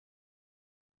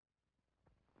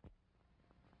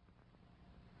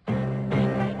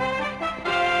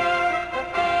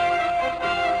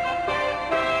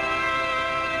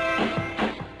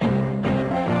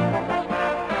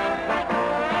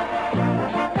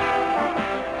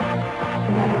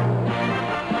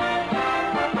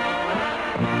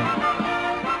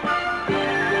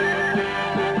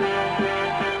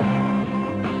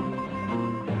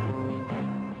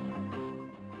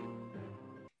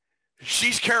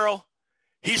Carroll.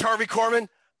 He's Harvey Korman.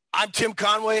 I'm Tim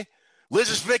Conway. Liz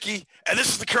is Vicky, and this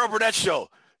is the Carol Burnett Show.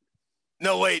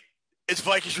 No, wait. It's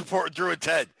Vikings Report with Drew and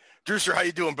Ted. Drewster, how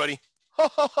you doing, buddy? Ho,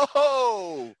 ho, ho,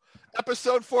 ho.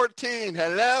 Episode 14.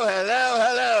 Hello.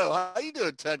 How you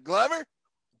doing, Ted Glover?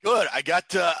 Good. I got,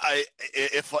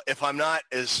 if I'm not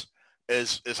as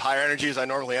higher energy as I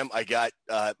normally am, I got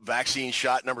vaccine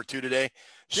shot number 2 today.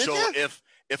 Did so you?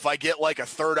 if I get like a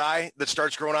third eye that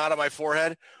starts growing out of my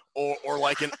forehead or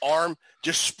like an arm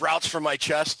just sprouts from my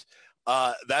chest,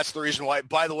 that's the reason why.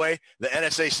 By the way, the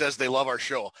NSA says they love our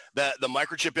show. The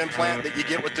microchip implant that you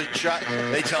get with the shot,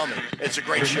 they tell me it's a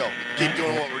great show. Keep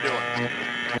doing what we're doing.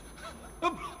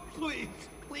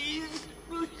 Please.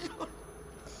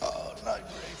 Oh, not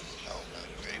gravy. No, not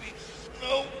gravy.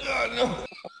 No, God, no.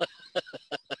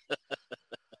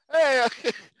 Hey,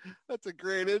 that's a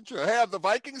great intro. Hey, have the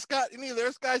Vikings got any of their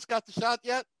guys got the shot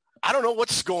yet? I don't know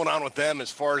what's going on with them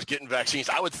as far as getting vaccines.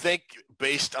 I would think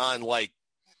based on like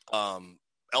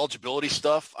eligibility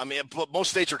stuff. I mean,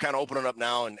 most states are kind of opening up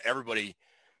now, and everybody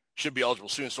should be eligible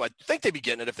soon. So I think they'd be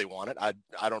getting it if they want it. I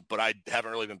don't, but I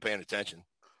haven't really been paying attention.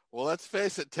 Well, let's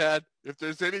face it, Ted. If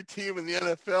there's any team in the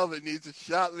NFL that needs a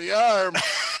shot in the arm,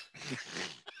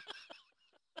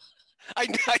 I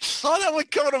saw that one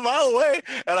coming a mile away,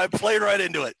 and I played right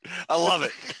into it. I love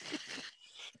it.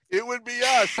 it would be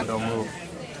us. Don't move.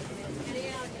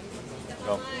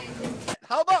 Go.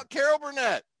 How about Carol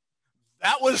Burnett?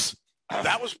 That was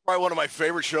probably one of my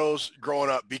favorite shows growing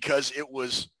up because it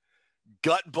was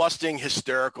gut-busting,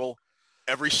 hysterical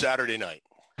every Saturday night.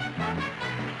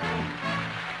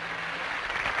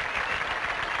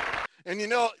 And, you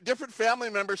know, different family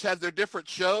members had their different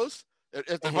shows, at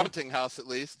the Bunting house at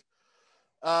least.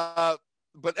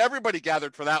 But everybody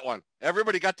gathered for that one.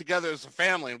 Everybody got together as a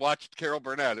family and watched Carol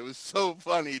Burnett. It was so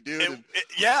funny, dude.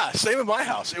 Yeah, same in my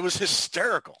house. It was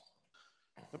hysterical.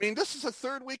 I mean, this is the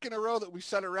third week in a row that we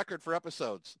set a record for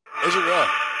episodes. Is it really?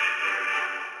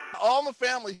 All in the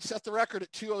Family set the record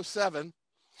at 207. And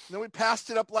then we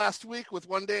passed it up last week with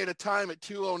One Day at a Time at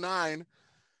 209.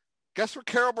 Guess where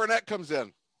Carol Burnett comes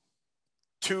in?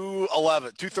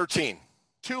 211, 213.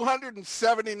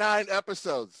 279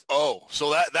 episodes. Oh,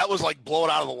 so that was like blow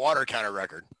it out of the water kind of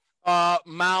record.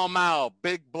 Mau.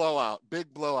 Big blowout.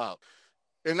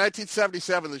 In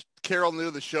 1977, Carol knew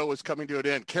the show was coming to an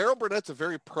end. Carol Burnett's a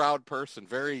very proud person,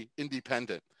 very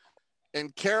independent.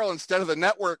 And Carol, instead of the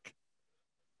network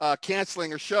canceling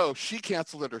her show, she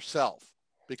canceled it herself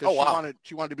because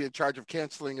she wanted to be in charge of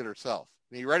canceling it herself.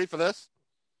 Are you ready for this?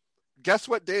 Guess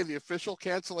what day the official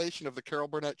cancellation of the Carol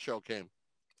Burnett show came?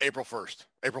 April 1st,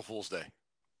 April Fool's Day.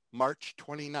 March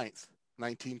 29th,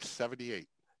 1978.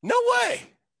 No way.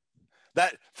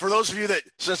 That, for those of you that,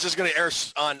 since it's going to air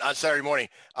on Saturday morning,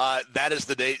 that is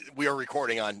the day we are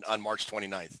recording on March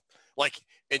 29th. Like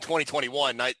in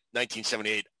 2021,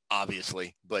 1978,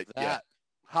 obviously. But yeah.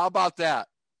 How about that?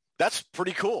 That's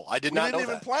pretty cool. I did not know that. We didn't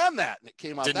even plan that. And it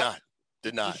came out.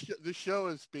 Did not. This show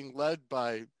is being led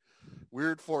by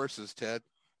weird forces, Ted.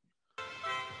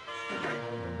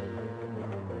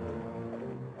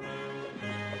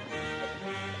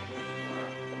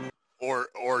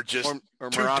 Or just or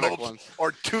two moronic dopes, ones.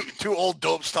 or two old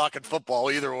dopes talking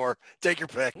football, either or. Take your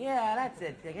pick. Yeah, that's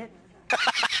it, Ticket.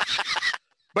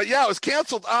 But yeah, it was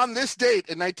canceled on this date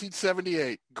in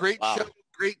 1978. Great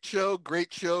show.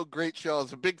 I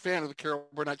was a big fan of the Carol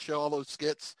Burnett show, all those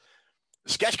skits.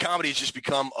 Sketch comedy has just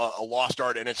become a lost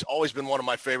art, and it's always been one of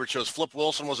my favorite shows. Flip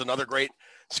Wilson was another great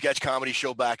sketch comedy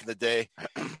show back in the day.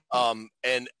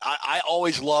 And I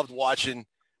always loved watching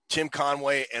Tim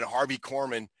Conway and Harvey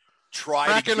Korman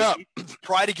try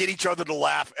to get each other to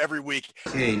laugh every week.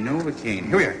 Okay, Novocaine.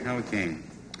 Here we are, Novocaine.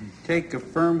 Take a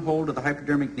firm hold of the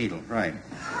hypodermic needle. Right.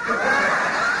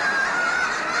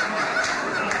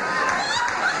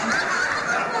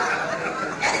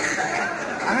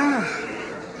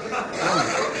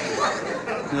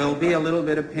 There'll be a little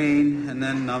bit of pain, and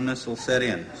then numbness will set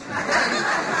in.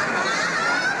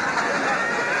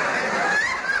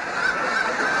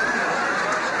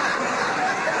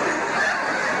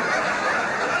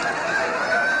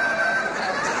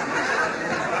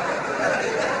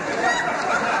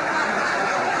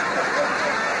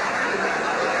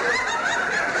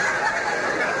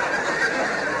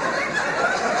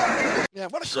 Yeah,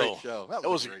 what a great show. That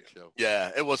was a great show.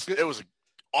 Yeah, it was an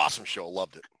awesome show.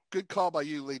 Loved it. Good call by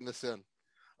you leading us in.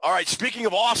 All right, speaking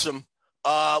of awesome,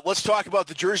 let's talk about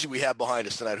the jersey we have behind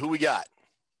us tonight. Who we got?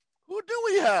 Who do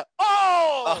we have?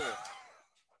 Oh!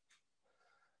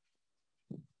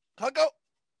 Huggo.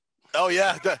 Oh,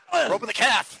 yeah, rope of the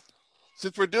calf.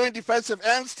 Since we're doing defensive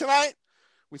ends tonight,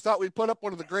 we thought we'd put up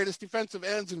one of the greatest defensive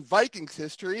ends in Vikings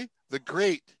history, the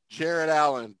great Jared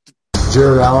Allen.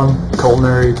 Jared Allen,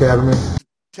 Culinary Academy.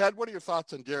 Ted, what are your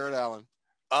thoughts on Jared Allen?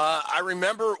 I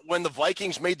remember when the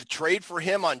Vikings made the trade for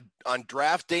him on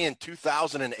draft day in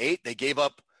 2008. They gave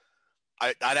up,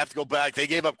 I'd have to go back, they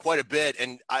gave up quite a bit.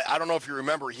 And I don't know if you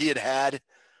remember, he had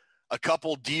a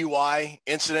couple DUI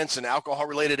incidents and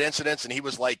alcohol-related incidents, and he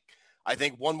was like, I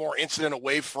think, one more incident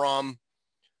away from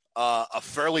a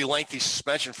fairly lengthy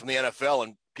suspension from the NFL.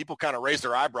 And people kind of raised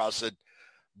their eyebrows, said,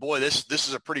 boy, this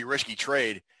is a pretty risky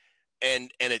trade.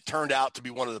 And it turned out to be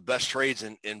one of the best trades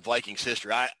in Vikings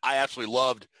history. I absolutely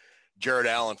loved Jared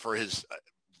Allen for his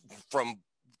from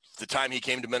the time he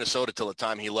came to Minnesota till the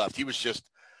time he left. He was just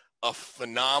a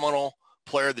phenomenal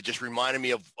player that just reminded me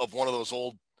of one of those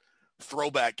old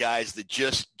throwback guys that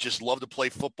just love to play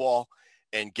football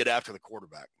and get after the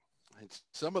quarterback. And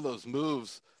some of those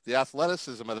moves, the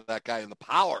athleticism of that guy and the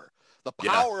power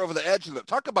over the edge of the,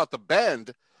 talk about the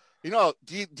bend. You know,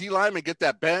 D linemen get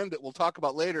that bend that we'll talk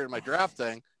about later in my draft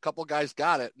thing. A couple guys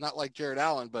got it, not like Jared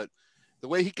Allen, but the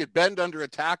way he could bend under a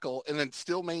tackle and then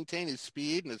still maintain his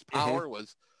speed and his power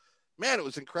was, man, it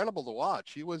was incredible to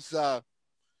watch. He was,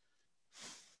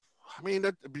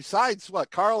 besides what,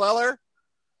 Carl Eller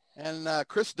and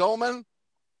Chris Dolman,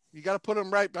 you got to put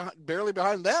him barely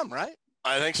behind them, right?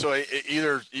 I think so.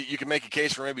 Either you can make a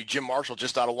case for maybe Jim Marshall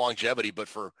just out of longevity, but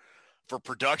for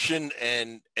production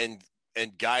and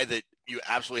guy that you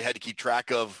absolutely had to keep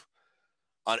track of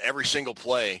on every single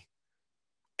play,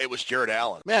 it was Jared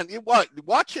Allen. Man,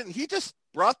 watching, he just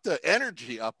brought the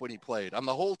energy up when he played on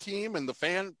the whole team and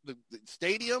the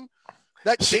stadium.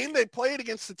 That game they played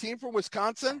against the team from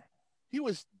Wisconsin, he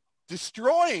was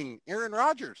destroying Aaron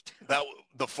Rodgers.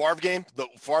 The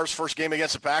Favre's first game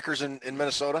against the Packers in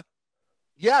Minnesota.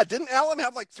 Yeah, didn't Allen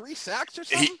have like 3 sacks or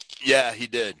something? He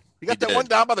did. He got that one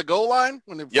down by the goal line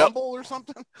when they fumbled or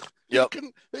something. Yep.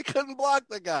 They couldn't block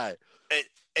the guy.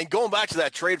 And going back to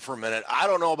that trade for a minute, I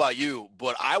don't know about you,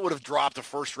 but I would have dropped a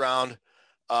first-round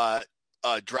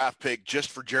draft pick just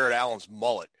for Jared Allen's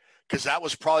mullet, because that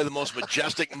was probably the most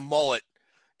majestic mullet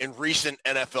in recent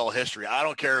NFL history. I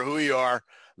don't care who you are.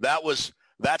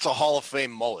 That's a Hall of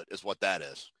Fame mullet is what that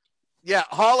is. Yeah,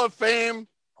 Hall of Fame.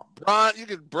 You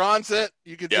could bronze it.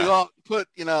 You could those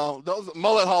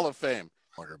mullet Hall of Fame.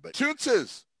 But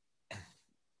Tootses,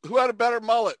 who had a better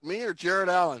mullet, me or Jared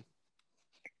Allen?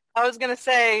 I was going to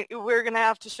say, we're going to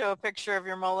have to show a picture of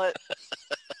your mullet.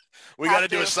 We got to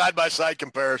do a side-by-side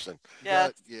comparison. Yeah.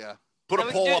 Yeah. Put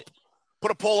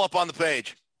a poll up on the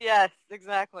page. Yes,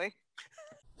 exactly.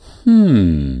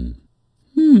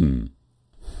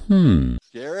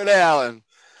 Jared Allen.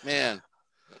 Man,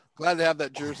 glad to have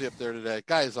that jersey up there today.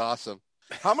 Guy is awesome.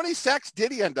 How many sacks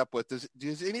did he end up with?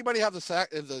 Does anybody have the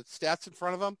stats in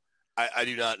front of him? I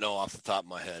do not know off the top of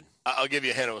my head. I'll give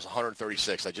you a hint. It was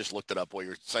 136. I just looked it up while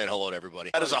you were saying hello to everybody.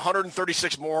 That is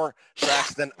 136 more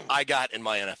sacks than I got in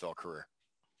my NFL career,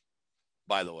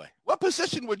 by the way. What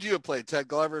position would you have played, Ted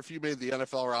Glover, if you made the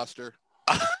NFL roster?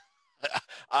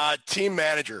 Team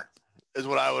manager is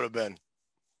what I would have been.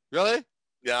 Really?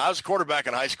 Yeah, I was a quarterback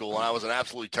in high school, and I was an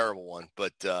absolutely terrible one.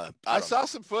 But I saw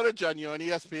some footage on you on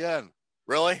ESPN.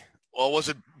 Really? Well, was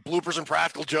it bloopers and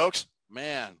practical jokes?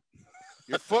 Man,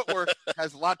 your footwork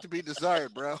has a lot to be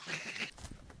desired, bro.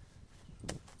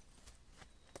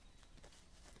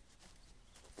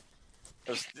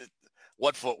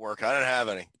 What footwork? I didn't have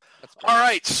any. All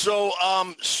right. So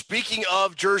speaking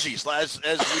of jerseys, as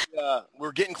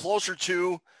we're getting closer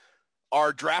to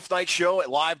our draft night show,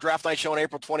 live draft night show on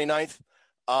April 29th,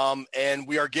 and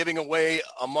we are giving away,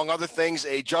 among other things,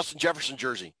 a Justin Jefferson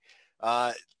jersey.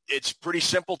 It's pretty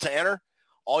simple to enter.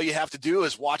 All you have to do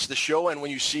is watch the show, and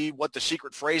when you see what the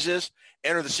secret phrase is,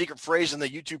 enter the secret phrase in the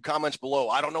YouTube comments below.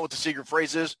 I don't know what the secret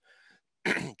phrase is.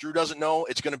 Drew doesn't know.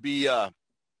 It's going to be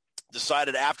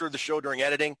decided after the show during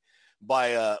editing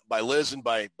by Liz and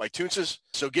by Toonces.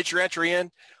 So get your entry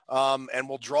in, and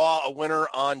we'll draw a winner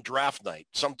on draft night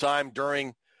sometime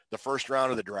during the first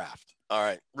round of the draft. All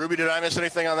right. Ruby, did I miss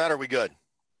anything on that, or are we good?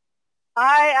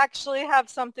 I actually have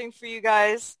something for you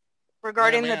guys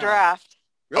regarding the draft.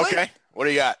 Really? Okay. What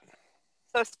do you got?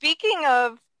 So speaking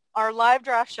of our live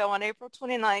draft show on April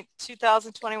 29th,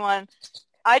 2021,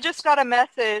 I just got a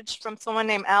message from someone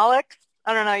named Alex.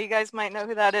 I don't know. You guys might know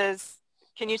who that is.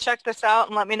 Can you check this out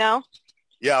and let me know?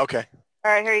 Yeah, okay.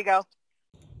 All right, here you go.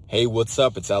 Hey, what's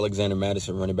up? It's Alexander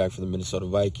Madison, running back for the Minnesota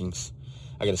Vikings.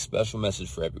 I got a special message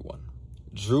for everyone.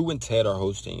 Drew and Ted are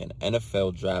hosting an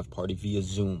NFL draft party via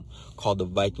Zoom called the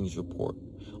Vikings Report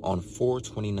on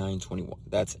 4/29/21.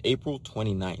 That's April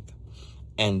 29th.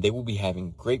 And they will be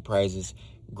having great prizes,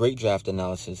 great draft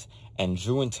analysis, and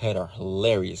Drew and Ted are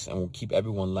hilarious and will keep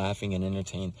everyone laughing and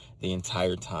entertained the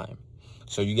entire time.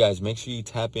 So you guys make sure you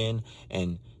tap in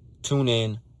and tune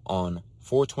in on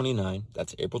 4/29.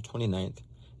 That's April 29th.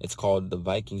 It's called The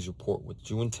Vikings Report with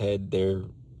Drew and Ted. They're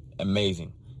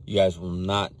amazing. You guys will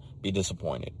not be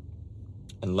disappointed.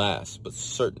 And last, but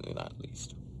certainly not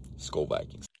least, Skol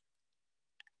Vikings.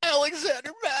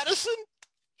 Alexander Madison.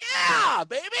 Yeah,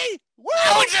 baby. Woo!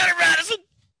 Alexander Madison.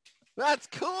 That's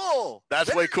cool.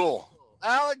 That's way cool.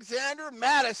 Alexander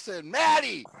Madison.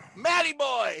 Matty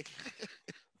boy.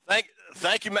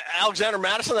 Thank you, Alexander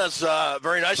Madison. That's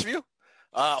very nice of you.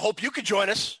 Hope you could join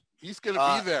us. He's going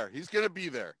to be there. He's going to be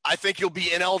there. I think you'll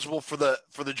be ineligible for the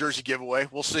jersey giveaway.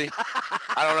 We'll see.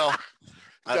 I don't know.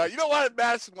 You know what? If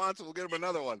Madison wants it, we'll get him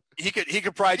another one. He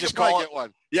could probably just call get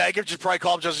one. Yeah, he could just probably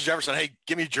call up Justin Jefferson. Hey,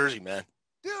 give me a jersey, man.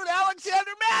 Dude,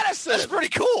 Alexander Madison. That's pretty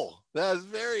cool. That's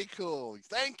very cool.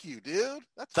 Thank you, dude.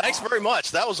 Thanks awesome. very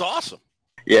much. That was awesome.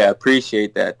 Yeah,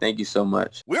 appreciate that. Thank you so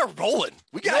much. We are rolling.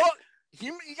 You got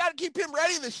to keep him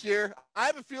ready this year. I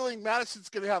have a feeling Madison's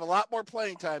going to have a lot more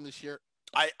playing time this year.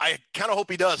 I kind of hope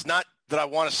he does. Not that I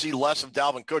want to see less of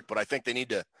Dalvin Cook, but I think they need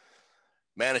to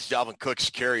manage Dalvin Cook's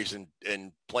carries and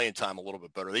playing time a little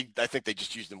bit better. I think they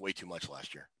just used him way too much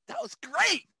last year. That was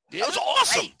great. Dude. That was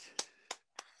awesome. Great.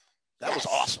 That was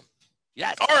awesome.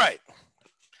 Yes. All right.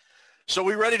 So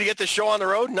we ready to get this show on the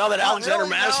road now that Alexander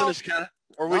Madison is kind of,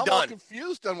 or are we done? I'm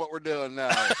confused on what we're doing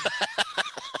now.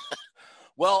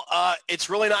 Well, it's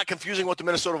really not confusing what the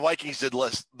Minnesota Vikings did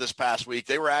this past week.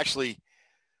 They were actually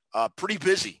pretty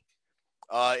busy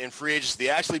in free agency.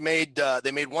 They actually made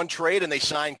one trade and they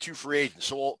signed 2 free agents.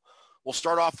 So we'll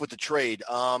start off with the trade.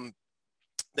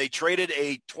 They traded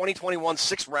a 2021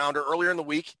 6th rounder earlier in the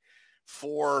week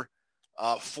for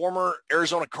former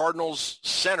Arizona Cardinals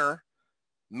center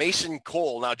Mason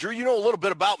Cole. Now, Drew, you know a little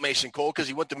bit about Mason Cole because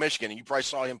he went to Michigan and you probably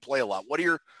saw him play a lot. What are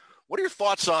your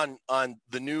thoughts on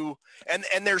the new and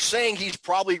they're saying he's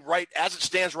probably right as it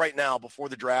stands right now before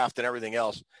the draft and everything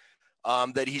else,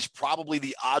 that he's probably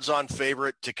the odds-on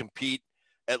favorite to compete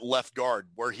at left guard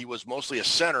where he was mostly a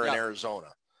center in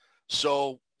Arizona.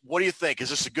 So what do you think? Is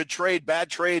this a good trade, bad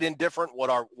trade, indifferent? What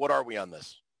are we on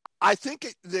this? I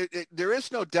think there is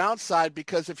no downside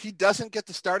because if he doesn't get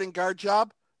the starting guard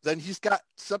job, then he's got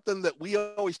something that we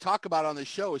always talk about on the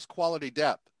show is quality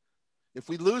depth. If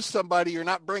we lose somebody, you're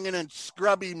not bringing in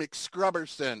Scrubby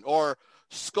McScrubberson or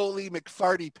Scully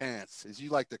McFarty Pants, as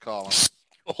you like to call him.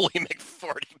 Scully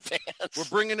McFarty Pants. We're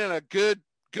bringing in a good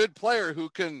player who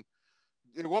can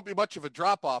 – there won't be much of a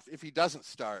drop-off if he doesn't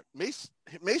start.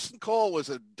 Mason Cole was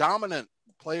a dominant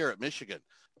player at Michigan.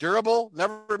 Durable,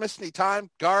 never missed any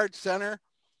time, guard, center.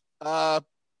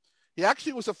 He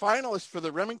actually was a finalist for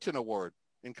the Remington Award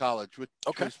in college, which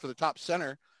was for the top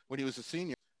center when he was a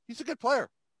senior. He's a good player.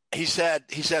 He's had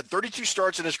 32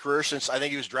 starts in his career since I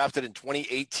think he was drafted in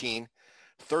 2018,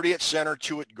 30 at center,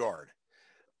 2 at guard.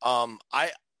 I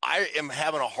am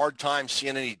having a hard time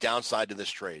seeing any downside to this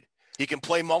trade. He can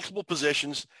play multiple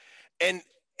positions, and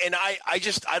I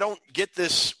don't get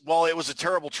this. Well, it was a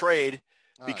terrible trade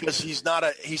because he's not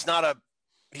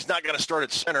going to start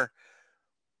at center.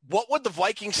 What would the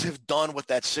Vikings have done with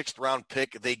that 6th round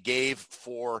pick they gave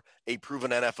for a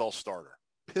proven NFL starter?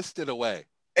 Pissed it away.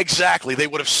 Exactly. They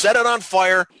would have set it on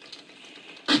fire.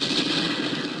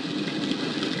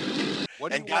 They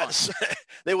would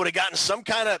have gotten some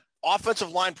kind of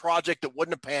offensive line project that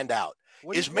wouldn't have panned out.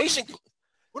 What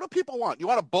do people want? You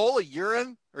want a bowl of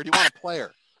urine or do you want a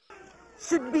player?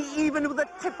 Should be even with the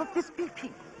tip of his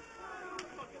pee-pee.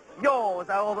 Yours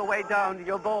are all the way down to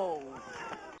your balls.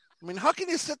 I mean, how can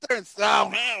you sit there and say, oh,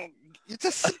 man, it's a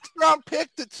 6th round pick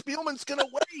that Spielman's going to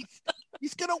waste.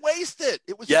 He's going to waste it.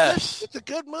 It's a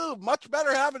good move. Much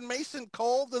better having Mason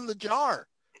Cole than the jar.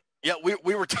 Yeah,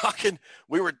 we were talking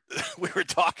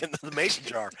the Mason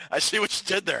jar. I see what you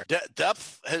did there.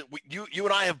 Depth. You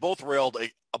and I have both railed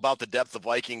about the depth the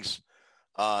Vikings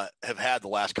have had the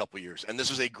last couple of years, and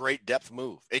this is a great depth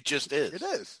move. It just is. It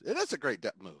is. It is a great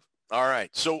depth move. All right,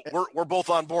 so we're both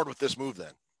on board with this move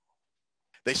then.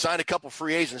 They signed a couple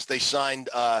free agents. They signed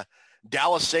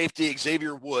Dallas safety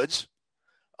Xavier Woods,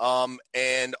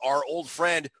 and our old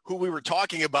friend who we were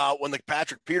talking about when the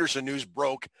Patrick Peterson news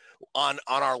broke on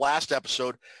our last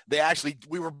episode.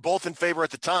 We were both in favor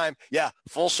at the time. Yeah,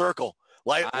 full circle.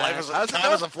 Time is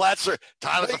a flat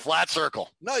circle.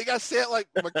 No, you got to say it like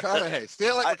McConaughey. Say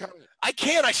it like McConaughey. I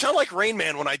can't. I sound like Rain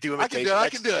Man when I do imitation. I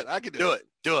can do it.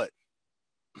 Do it.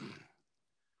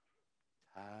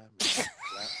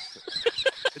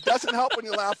 It doesn't help when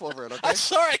you laugh over it, okay? I'm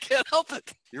sorry, I can't help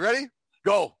it. You ready?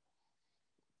 Go.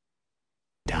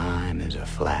 Time is a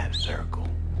flat circle.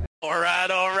 All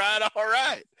right.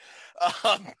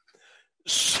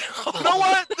 So, You know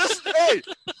what? Hey,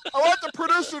 I want the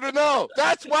producer to know.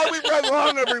 That's why we run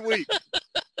long every week.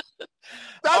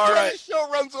 That's All why right. the show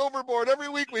runs overboard. Every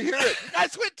week we hear it. You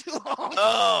guys went too long.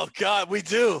 Oh, God, we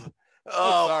do.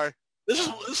 Oh, Sorry. This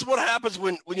is what happens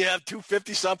when you have two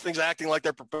 50-somethings acting like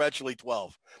they're perpetually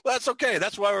 12. But that's okay.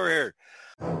 That's why we're here.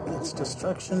 It's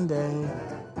Destruction Day.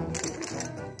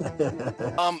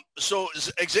 So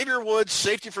Xavier Woods,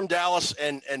 safety from Dallas,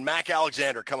 and Mac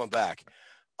Alexander coming back.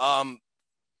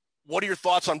 What are your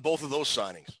thoughts on both of those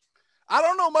signings? I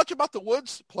don't know much about the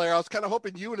Woods player. I was kind of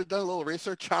hoping you would have done a little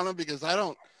research on him because I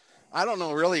don't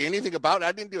know really anything about it.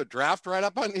 I didn't do a draft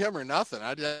write-up on him or nothing.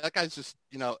 That guy's just,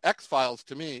 X-Files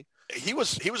to me. He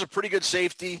was a pretty good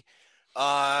safety.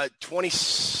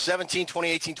 2017,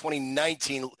 2018,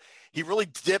 2019. He really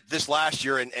dipped this last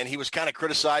year, and he was kind of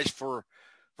criticized for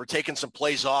taking some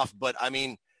plays off. But, I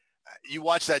mean, you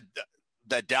watch that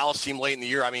Dallas team late in the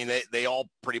year. I mean, they all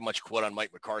pretty much quit on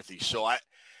Mike McCarthy. So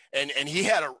and he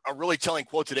had a really telling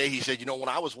quote today. He said, when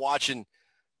I was watching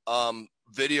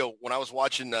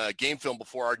game film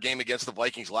before our game against the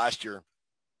Vikings last year,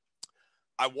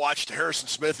 I watched Harrison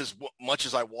Smith as much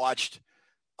as I watched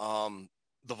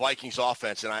the Vikings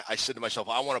offense. And I said to myself,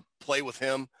 I want to play with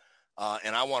him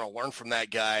and I want to learn from that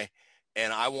guy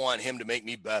and I want him to make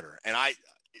me better. And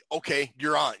okay,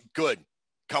 you're on. Good.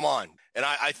 Come on. And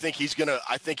I think he's gonna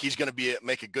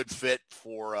make a good fit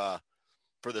for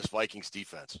this Vikings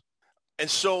defense. And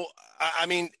so, I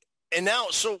mean, now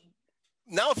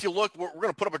if you look, we're going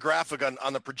to put up a graphic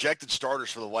on the projected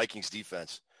starters for the Vikings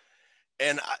defense.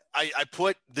 And I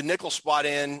put the nickel spot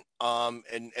in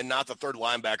and not the third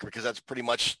linebacker because that's pretty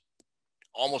much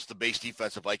almost the base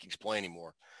defense the Vikings play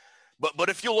anymore. But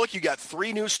if you look, you got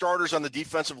 3 new starters on the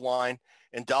defensive line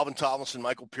and Dalvin Tomlinson,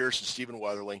 Michael Pierce, and Stephen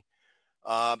Weatherly.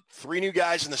 3 new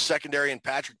guys in the secondary and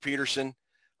Patrick Peterson.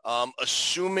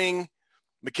 Assuming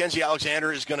Mackenzie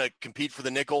Alexander is going to compete for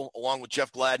the nickel along with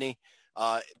Jeff Gladney.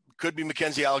 Could be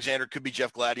Mackenzie Alexander, could be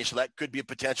Jeff Gladney. So that could be a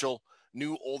potential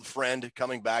new old friend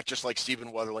coming back, just like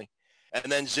Stephen Weatherly.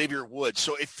 And then Xavier Woods.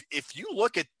 So if you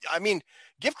look at, I mean,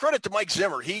 give credit to Mike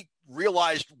Zimmer. He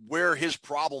realized where his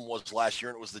problem was last year,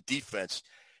 and it was the defense.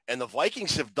 And the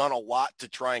Vikings have done a lot to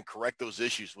try and correct those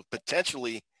issues with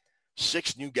potentially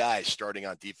 6 new guys starting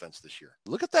on defense this year.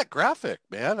 Look at that graphic,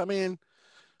 man. I mean,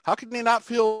 how can they not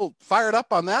feel fired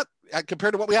up on that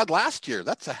compared to what we had last year?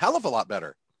 That's a hell of a lot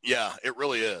better. Yeah, it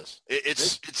really is.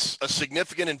 It's a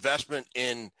significant investment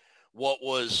in what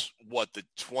was the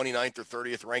 29th or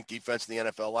 30th ranked defense in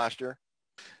the NFL last year.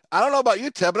 I don't know about you,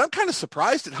 Ted, but I'm kind of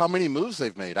surprised at how many moves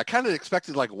they've made. I kind of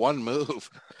expected like one move.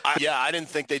 I didn't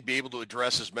think they'd be able to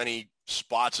address as many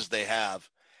spots as they have.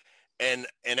 And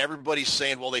everybody's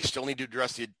saying, well, they still need to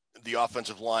address the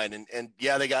offensive line. And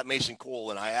yeah, they got Mason Cole,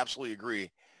 and I absolutely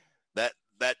agree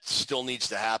that still needs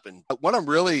to happen. What I'm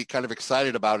really kind of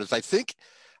excited about is I think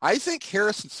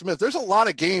Harrison Smith, there's a lot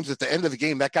of games at the end of the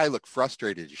game, that guy looked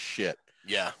frustrated as shit.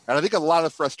 Yeah. And I think a lot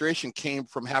of frustration came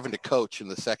from having to coach in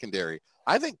the secondary.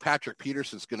 I think Patrick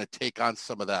Peterson's going to take on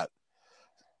some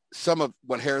of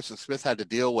what Harrison Smith had to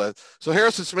deal with. So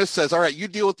Harrison Smith says, all right, you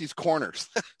deal with these corners.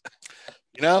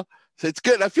 So it's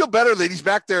good. I feel better that he's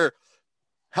back there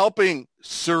helping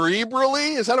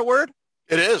cerebrally. Is that a word?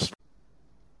 It is.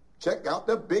 Check out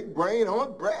the big brain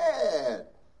on Brad.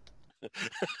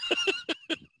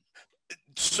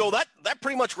 So that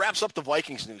pretty much wraps up the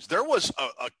Vikings news. There was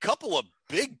a couple of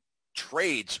big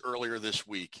trades earlier this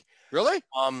week. Really?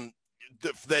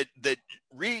 That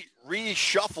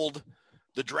reshuffled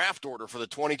the draft order for the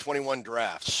 2021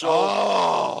 draft.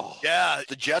 So, yeah,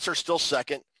 the Jets are still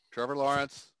second. Trevor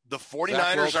Lawrence. The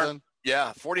 49ers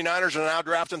are now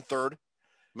drafting third.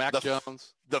 Mac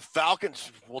Jones. The Falcons,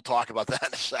 we'll talk about that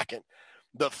in a second.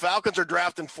 The Falcons are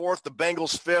drafting fourth, the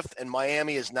Bengals fifth, and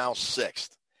Miami is now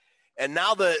sixth. And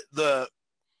now the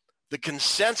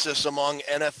consensus among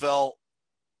NFL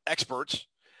experts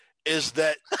is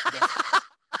that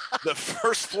the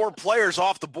first 4 players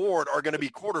off the board are going to be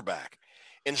quarterback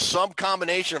in some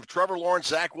combination of Trevor Lawrence,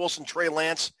 Zach Wilson, Trey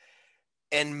Lance,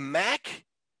 and Mac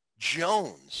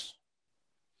Jones.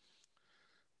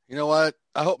 You know what?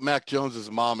 I hope Mac Jones'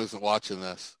 mom isn't watching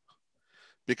this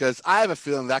because I have a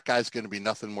feeling that guy's going to be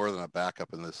nothing more than a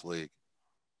backup in this league.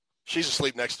 She's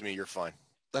asleep next to me. You're fine.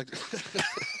 Mrs.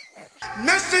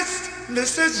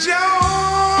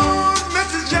 Jones,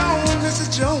 Mrs. Jones,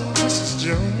 Mrs. Jones, Mrs.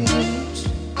 Jones.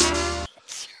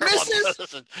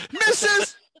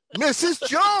 Mrs.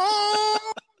 Jones,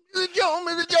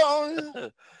 Mrs.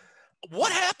 Jones.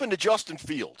 What happened to Justin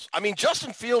Fields? I mean,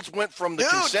 Justin Fields went from the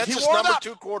Dude, consensus he wore number that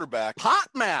 2 quarterback. Pot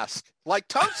mask, like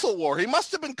Tunsil wore. He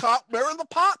must have been caught wearing the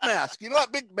pot mask. You know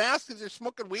that big mask that they're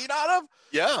smoking weed out of?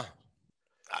 Yeah.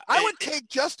 I would take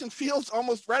Justin Fields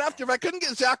almost right after. If I couldn't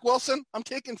get Zach Wilson, I'm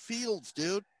taking Fields,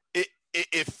 dude.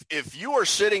 If you are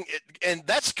sitting, and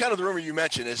that's kind of the rumor you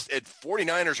mentioned, is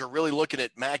 49ers are really looking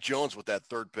at Mac Jones with that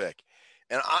 3rd pick.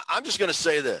 And I'm just going to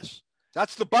say this.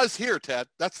 That's the buzz here, Ted.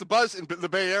 That's the buzz in the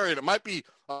Bay Area. It might be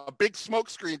a big smoke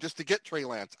screen just to get Trey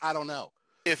Lance. I don't know.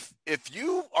 If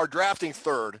you are drafting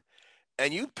 3rd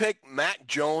and you pick Mac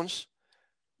Jones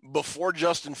before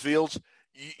Justin Fields,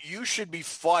 you should be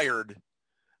fired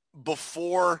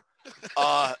before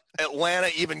Atlanta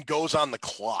even goes on the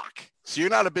clock. So you're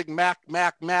not a big Mac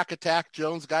attack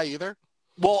Jones guy either?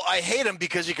 Well, I hate him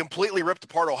because he completely ripped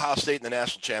apart Ohio State in the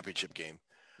national championship game.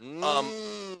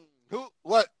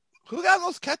 Who got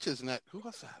those catches in that? Who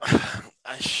was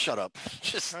that? Shut up.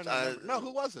 Just no,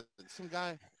 who was it? Some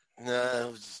guy.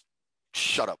 No,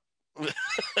 shut up.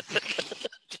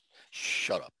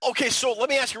 Shut up. Okay, so let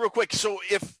me ask you real quick. So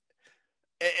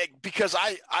because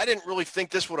I didn't really think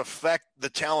this would affect the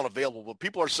talent available, but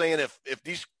people are saying if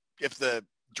the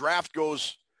draft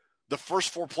goes, the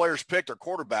first 4 players picked are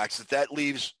quarterbacks, that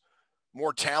leaves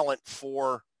more talent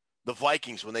for the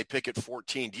Vikings when they pick at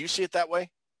 14. Do you see it that way?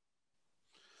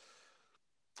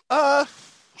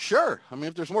 Sure. I mean,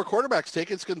 if there's more quarterbacks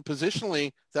taken, it's going to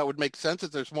positionally, that would make sense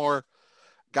if there's more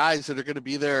guys that are going to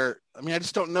be there. I mean, I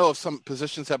just don't know if some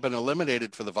positions have been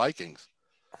eliminated for the Vikings.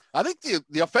 I think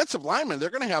the offensive linemen, they're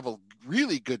going to have a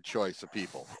really good choice of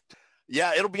people.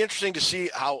 Yeah, it'll be interesting to see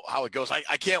how it goes.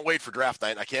 I can't wait for draft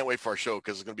night. And I can't wait for our show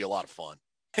because it's going to be a lot of fun.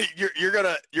 You're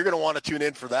gonna want to tune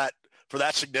in for that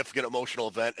significant emotional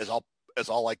event, as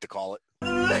I'll like to call it.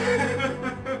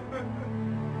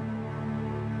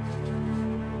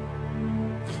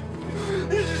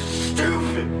 This is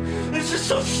stupid. This is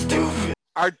so stupid.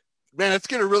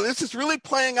 This is really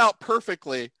playing out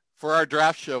perfectly for our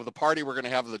draft show, the party we're going to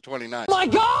have on the 29th. My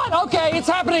God! Okay, it's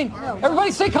happening. Everybody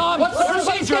stay calm. What's the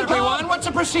procedure, everyone? What's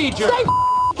the procedure? Stay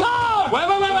calm!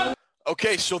 Wait.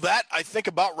 Okay, so that, I think,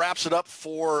 about wraps it up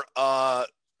for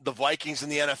the Vikings in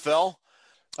the NFL.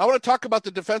 I want to talk about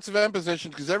the defensive end position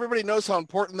because everybody knows how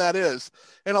important that is.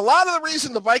 And a lot of the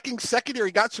reason the Vikings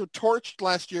secondary got so torched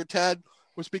last year, Ted,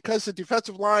 was because the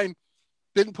defensive line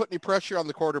didn't put any pressure on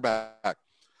the quarterback.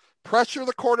 Pressure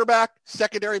the quarterback,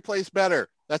 secondary plays better.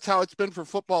 That's how it's been for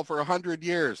football for 100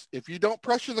 years. If you don't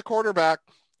pressure the quarterback,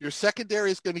 your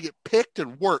secondary is going to get picked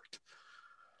and worked.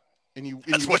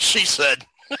 That's what she said.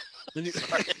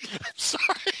 Sorry.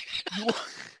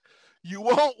 You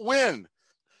won't win.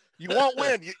 You won't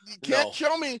win. You can't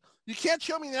show me. You can't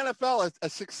show me in the NFL a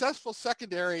successful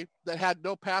secondary that had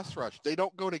no pass rush. They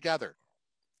don't go together.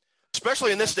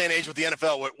 Especially in this day and age with the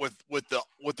NFL,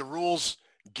 with the rules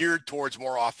geared towards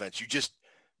more offense.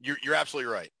 You're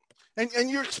absolutely right.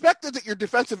 And you're expected that your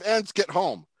defensive ends get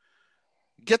home,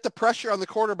 get the pressure on the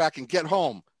quarterback and get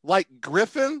home, like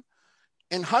Griffin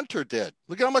and Hunter did.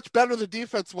 Look at how much better the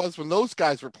defense was when those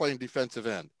guys were playing defensive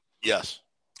end. Yes.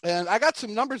 And I got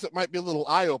some numbers that might be a little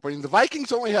eye-opening. The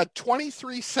Vikings only had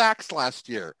 23 sacks last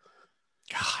year.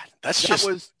 God,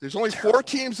 there's only terrible. 4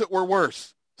 teams that were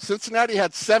worse. Cincinnati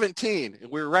had 17, and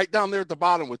we were right down there at the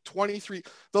bottom with 23.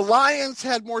 The Lions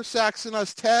had more sacks than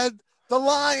us, Ted. The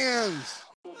Lions.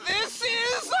 This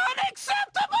is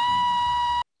unacceptable!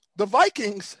 The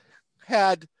Vikings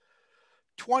had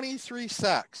 23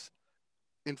 sacks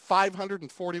in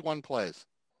 541 plays.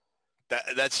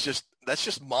 That's just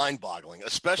mind-boggling,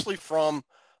 especially from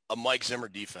a Mike Zimmer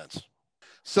defense.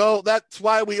 So that's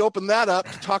why we opened that up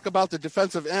to talk about the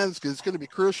defensive ends because it's going to be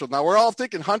crucial. Now, we're all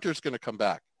thinking Hunter's going to come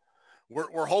back.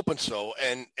 We're hoping so.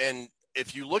 And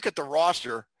if you look at the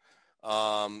roster,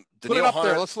 Put it up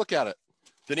there. Let's look at it.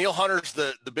 Danielle Hunter's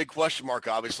the big question mark,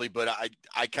 obviously, but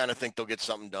I kind of think they'll get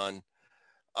something done.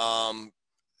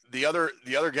 The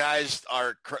other guys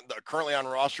are currently on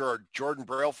roster are Jordan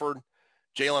Brailford,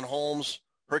 Jalen Holmes,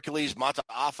 Hercules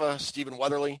Mataafa, Stephen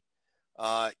Weatherly,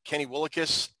 Kenny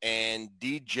Willekes, and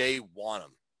DJ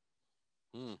Wanham.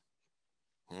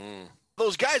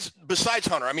 Those guys, besides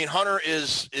Hunter, I mean, Hunter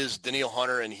is Danielle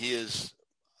Hunter, and he is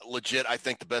legit, I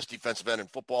think, the best defensive end in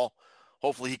football.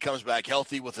 Hopefully he comes back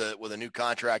healthy with a new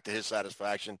contract to his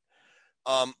satisfaction.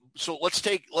 So let's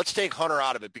take Hunter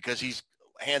out of it because he's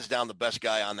hands down the best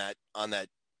guy on that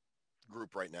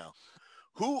group right now.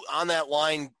 Who on that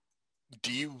line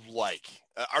do you like?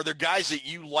 Are there guys that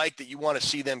you like that you want to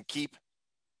see them keep?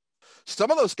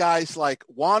 Some of those guys like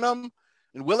Wanham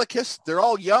and Willekes, they're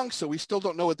all young, so we still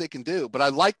don't know what they can do. But I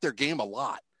like their game a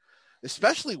lot,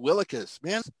 especially Willekes.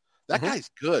 Man, That guy's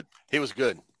good. He was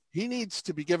good. He needs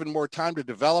to be given more time to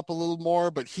develop a little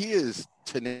more, but he is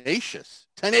tenacious.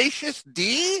 Tenacious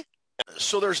D?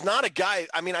 So there's not a guy.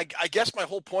 I mean, I guess my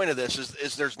whole point of this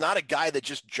is there's not a guy that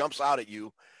just jumps out at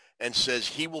you and says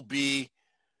he will be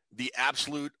the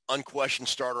absolute unquestioned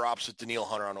starter opposite Danielle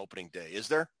Hunter on opening day. Is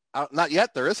there? Not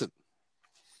yet. There isn't.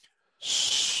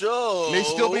 So may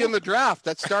still be in the draft.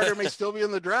 That starter may still be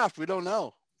in the draft. We don't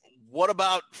know. What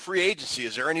about free agency?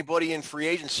 Is there anybody in free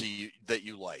agency that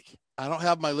you like? I don't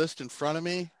have my list in front of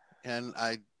me, and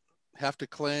I have to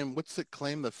claim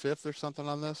the fifth or something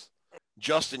on this?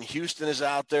 Justin Houston is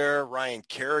out there. Ryan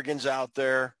Kerrigan's out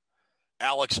there.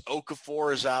 Alex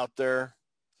Okafor is out there.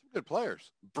 Good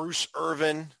players. Bruce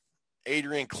Irvin,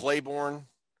 Adrian Claiborne.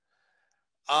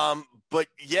 But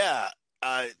yeah,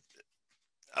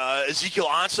 Ezekiel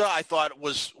Ansah I thought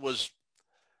was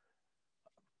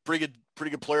pretty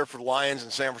good player for the Lions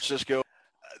in San Francisco.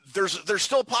 There's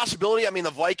still a possibility. I mean,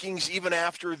 the Vikings, even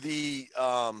after the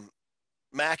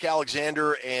Mac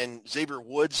Alexander and Xavier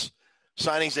Woods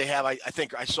signings they have, I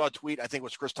think I saw a tweet, I think it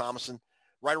was Chris Thomason,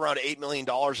 right around $8 million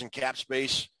in cap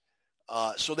space.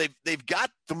 So they've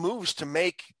got the moves to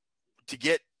make to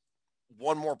get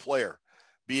one more player,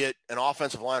 be it an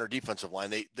offensive line or defensive line.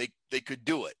 They could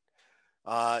do it.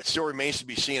 It still remains to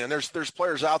be seen. And there's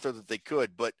players out there that they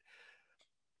could, but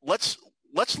let's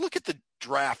look at the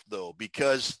draft though,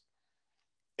 because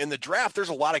in the draft, there's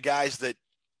a lot of guys that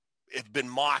have been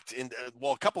mocked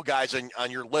a couple guys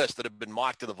on your list that have been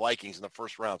mocked to the Vikings in the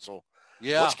first round. So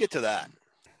yeah, let's get to that.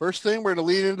 First thing we're going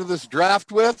to lead into this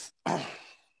draft with,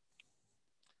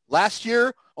 last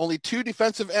year, only 2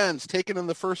 defensive ends taken in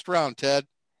the first round, Ted.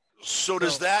 So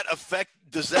does that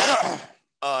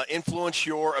influence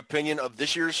your opinion of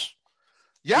this year's?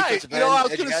 Yeah, I was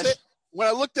going to say, when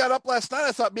I looked that up last night,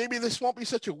 I thought maybe this won't be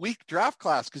such a weak draft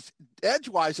class because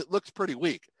edge-wise, it looks pretty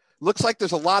weak. Looks like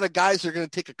there's a lot of guys that are going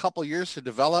to take a couple years to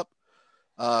develop.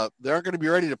 They aren't going to be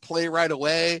ready to play right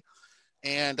away.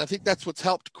 And I think that's what's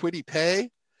helped Kwity Paye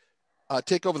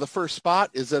take over the first spot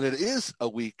is that it is a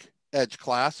weak edge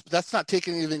class, but that's not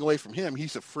taking anything away from him.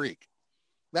 He's a freak.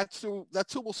 That's who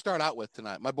we'll start out with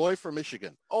tonight. My boy from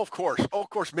Michigan. Oh, of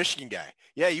course, Michigan guy.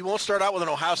 Yeah, you won't start out with an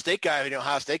Ohio State guy.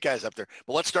 Ohio State guy's up there.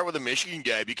 But let's start with a Michigan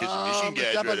guy because the Michigan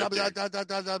guy is right up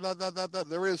there.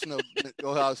 There is no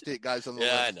Ohio State guys on the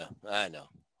list. Yeah, I know.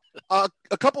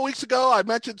 A couple weeks ago, I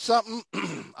mentioned something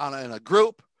in a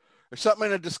group or something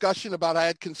in a discussion about I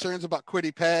had concerns about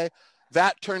Kwity Paye.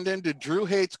 That turned into Drew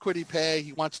hates Kwity Paye.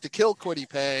 He wants to kill Kwity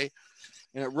Paye.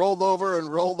 And it rolled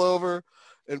over.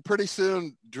 And pretty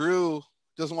soon, Drew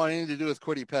doesn't want anything to do with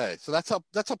Kwity Paye. So that's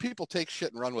how people take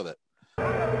shit and run with it.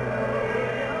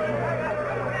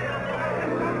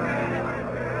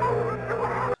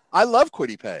 I love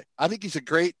Kwity Paye. I think he's a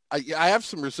great. I have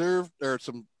some reserve or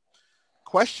some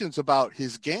questions about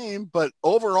his game, but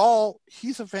overall,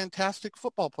 he's a fantastic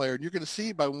football player. And you're going to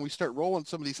see by when we start rolling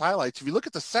some of these highlights. If you look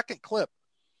at the second clip,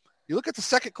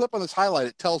 on this highlight,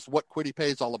 it tells what Kwity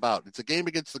Paye is all about. It's a game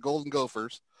against the Golden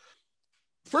Gophers.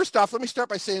 First off, let me start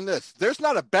by saying this. There's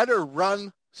not a better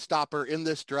run stopper in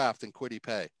this draft than Kwity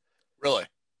Paye. Really?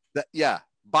 Yeah,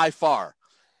 by far.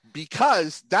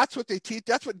 Because that's what they teach.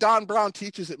 That's what Don Brown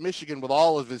teaches at Michigan with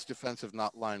all of his defensive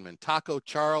linemen. Taco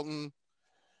Charlton.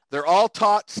 They're all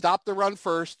taught, stop the run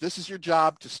first. This is your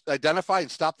job to identify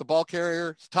and stop the ball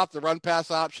carrier, stop the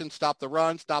run-pass option, stop the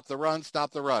run, stop the run,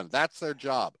 stop the run. That's their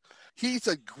job. He's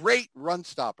a great run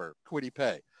stopper, Kwity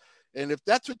Paye. And if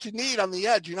that's what you need on the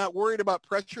edge, you're not worried about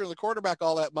pressuring the quarterback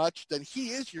all that much, then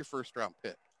he is your first-round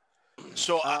pick.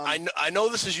 So I know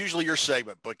this is usually your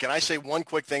segment, but can I say one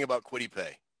quick thing about Kwity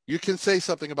Paye? You can say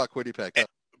something about Kwity Paye.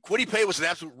 Kwity Paye was an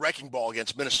absolute wrecking ball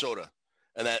against Minnesota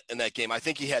in that game. I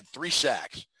think he had 3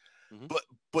 sacks. Mm-hmm.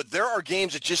 But there are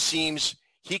games it just seems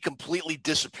he completely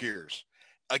disappears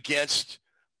against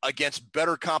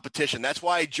better competition. That's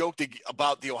why I joked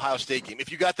about the Ohio State game.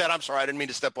 If you got that, I'm sorry. I didn't mean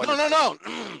to step on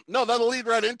you. No, that'll lead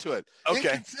right into it. Okay.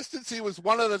 Inconsistency was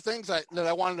one of the things that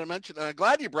I wanted to mention, and I'm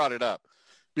glad you brought it up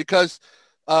because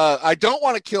I don't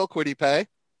want to kill Kwity Paye.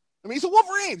 I mean, he's a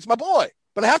Wolverine. He's my boy.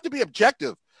 But I have to be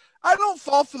objective. I don't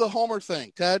fall for the homer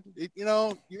thing, Ted.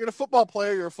 You're a football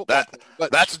player. You're a football player.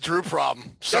 But that's a Drew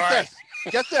problem. Sorry.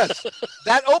 Get this.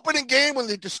 That opening game when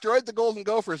they destroyed the Golden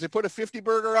Gophers, they put a 50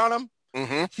 burger on him.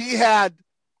 Mm-hmm. He had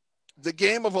the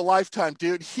game of a lifetime,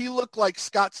 dude. He looked like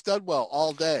Scott Studwell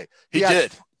all day. He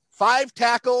did. 5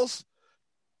 tackles,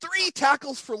 3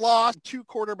 tackles for loss, 2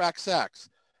 quarterback sacks.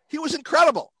 He was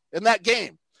incredible in that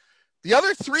game. The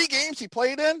other 3 games he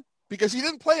played in, because he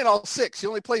didn't play in all 6, he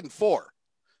only played in 4.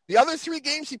 The other 3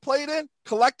 games he played in,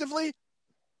 collectively,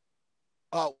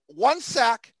 1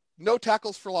 sack, no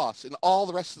tackles for loss in all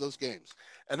the rest of those games.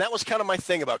 And that was kind of my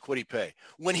thing about Kwity Paye.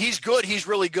 When he's good, he's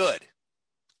really good.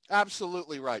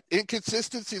 Absolutely right.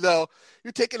 Inconsistency, though,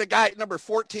 you're taking a guy at number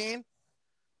 14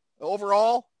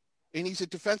 overall, and he's a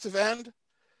defensive end.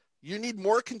 You need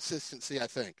more consistency, I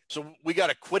think. So we got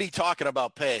to quit talking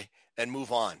about Paye and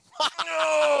move on.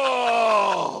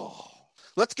 Oh!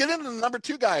 Let's get into the number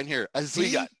 2 guy in here,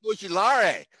 Azeez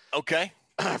Ojulari. Okay.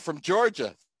 From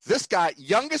Georgia. This guy,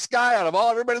 youngest guy out of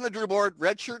everybody in the Drew board,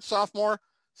 redshirt sophomore,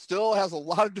 still has a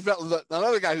lot of development.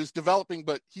 Another guy who's developing,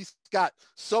 but he's got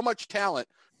so much talent.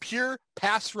 Pure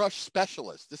pass rush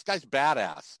specialist. This guy's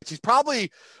badass. He's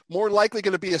probably more likely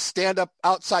going to be a stand-up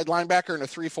outside linebacker in a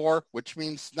 3-4, which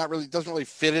means doesn't really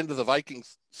fit into the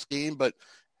Vikings scheme, but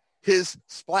his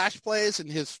splash plays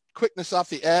and his quickness off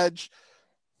the edge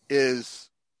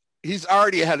he's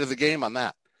already ahead of the game on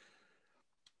that.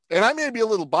 And I may be a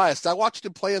little biased. I watched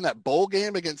him play in that bowl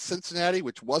game against Cincinnati,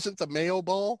 which wasn't the Mayo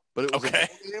Bowl, but it was a bowl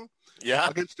game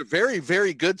against a very,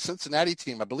 very good Cincinnati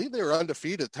team. I believe they were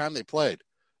undefeated at the time they played.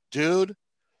 Dude,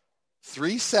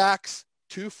 3 sacks,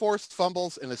 2 forced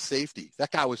fumbles, and a safety.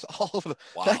 That guy was all over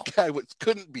that guy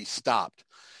couldn't be stopped.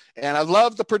 And I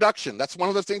love the production. That's one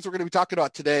of the things we're going to be talking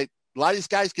about today. A lot of these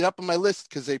guys get up on my list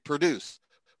because they produce.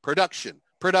 Production.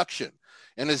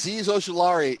 And Azeez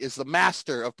Ojulari is the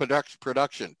master of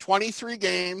production. 23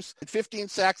 games, 15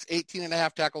 sacks,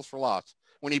 18.5 tackles for loss.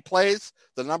 When he plays,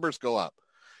 the numbers go up.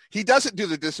 He doesn't do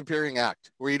the disappearing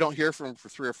act where you don't hear from him for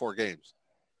 3 or 4 games.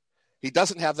 He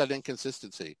doesn't have that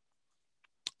inconsistency.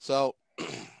 So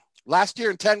last year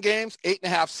in 10 games,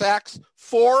 8.5 sacks,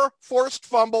 4 forced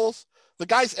fumbles. The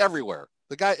guy's everywhere.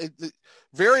 The guy,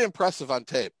 very impressive on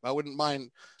tape. I wouldn't mind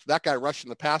that guy rushing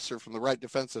the passer from the right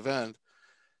defensive end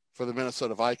for the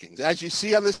Minnesota Vikings. As you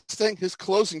see on this thing, his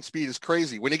closing speed is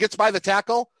crazy. When he gets by the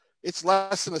tackle, it's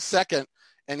less than a second,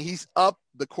 and he's up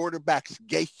the quarterback's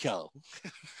gacho.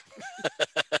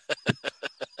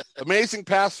 Amazing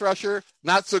pass rusher,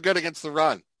 not so good against the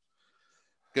run.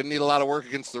 Going to need a lot of work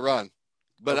against the run.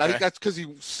 But I think that's because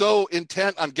he's so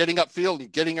intent on getting upfield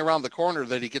and getting around the corner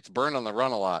that he gets burned on the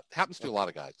run a lot. Happens to a lot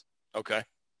of guys. Okay.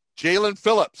 Jalen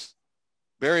Phillips,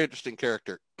 very interesting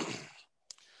character.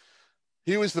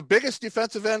 He was the biggest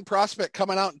defensive end prospect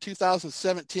coming out in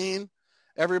 2017.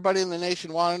 Everybody in the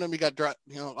nation wanted him. He got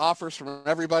offers from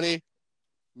everybody.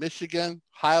 Michigan,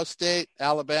 Ohio State,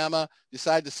 Alabama.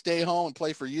 Decided to stay home and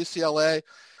play for UCLA.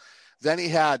 Then he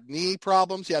had knee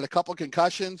problems. He had a couple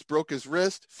concussions, broke his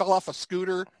wrist, fell off a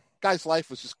scooter. Guy's life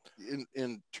was just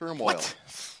in turmoil. What?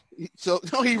 He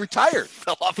retired.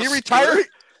 He retired.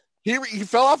 He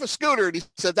fell off a scooter, and he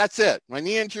said, that's it. My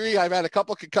knee injury, I've had a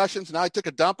couple concussions. Now I took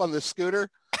a dump on this scooter.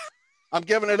 I'm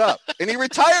giving it up. And he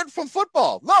retired from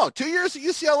football. No, 2 years at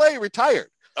UCLA, he retired.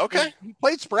 Okay. He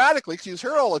played sporadically because he was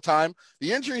hurt all the time.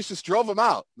 The injuries just drove him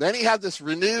out. Then he had this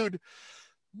renewed,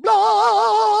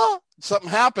 blah, something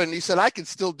happened. He said, I can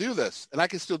still do this, and I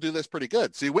can still do this pretty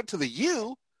good. So he went to the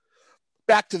U,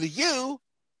 back to the U.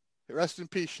 Rest in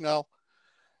peace, Schnell.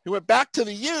 He went back to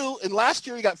the U, and last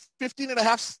year he got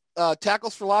 15.5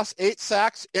 tackles for loss, 8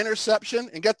 sacks, interception.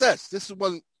 And get this. This is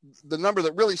the number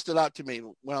that really stood out to me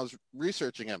when I was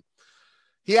researching him.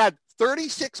 He had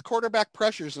 36 quarterback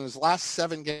pressures in his last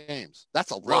 7 games.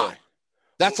 That's a lot.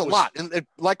 That's a lot. And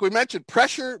like we mentioned,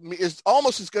 pressure is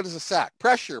almost as good as a sack.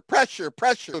 Pressure.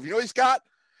 If you know what he's got?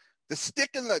 The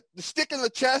stick in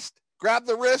the chest, grab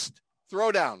the wrist,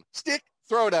 throw down. Stick,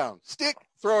 throw down. Stick,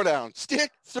 throw down.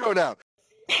 Stick, throw down.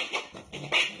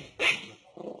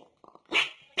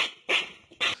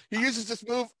 He uses this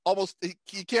move almost,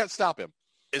 you can't stop him.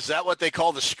 Is that what they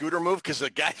call the scooter move? Because the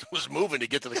guy was moving to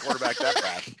get to the quarterback that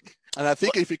fast. And I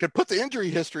think if he could put the injury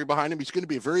history behind him, he's going to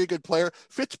be a very good player.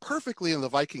 Fits perfectly in the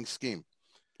Vikings scheme.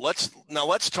 Let's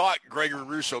talk Gregory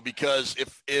Rousseau, because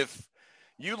if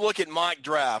you look at mock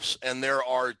drafts and there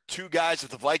are 2 guys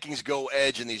that the Vikings go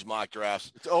edge in these mock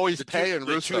drafts, it's always Paye and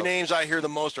Rousseau. The 2 names I hear the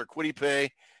most are Kwity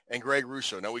Paye and Greg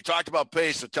Rousseau. Now, we talked about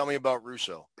Paye, so tell me about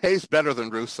Rousseau. Paye's better than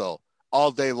Rousseau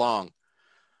all day long.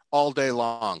 All day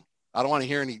long. I don't want to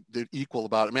hear any equal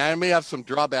about it. I mean, I may have some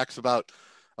drawbacks about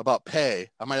Paye.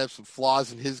 I might have some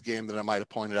flaws in his game that I might have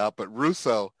pointed out. But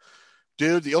Rousseau,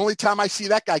 dude, the only time I see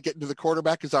that guy getting to the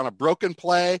quarterback is on a broken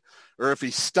play, or if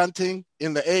he's stunting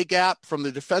in the A gap from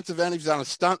the defensive end. He's on a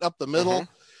stunt up the middle.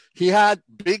 Mm-hmm. He had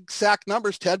big sack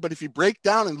numbers, Ted, but if you break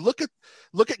down and look at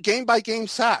game-by-game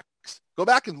sacks, go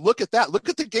back and look at that. Look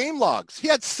at the game logs. He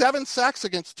had 7 sacks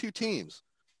against 2 teams.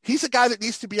 He's a guy that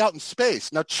needs to be out in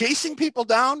space. Now, chasing people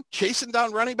down, chasing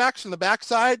down running backs from the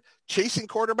backside, chasing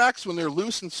quarterbacks when they're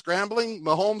loose and scrambling,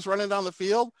 Mahomes running down the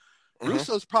field,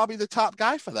 Rousseau's probably the top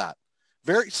guy for that.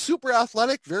 very super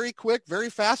athletic, very quick, very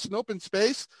fast in open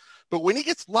space. But when he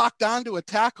gets locked onto a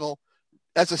tackle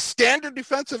as a standard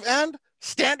defensive end,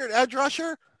 standard edge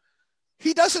rusher,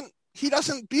 he doesn't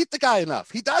beat the guy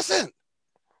enough. He doesn't.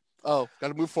 Oh, got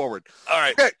to move forward. All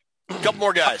right. Okay. A couple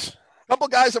more guys. Couple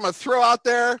guys I'm going to throw out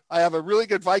there. I have a really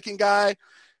good Viking guy.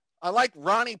 I like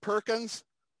Ronnie Perkins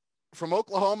from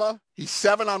Oklahoma. He's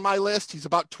 7 on my list. He's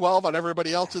about 12 on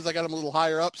everybody else's. I got him a little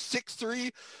higher up.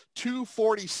 6'3",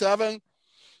 247.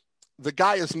 The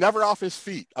guy is never off his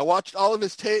feet. I watched all of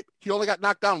his tape. He only got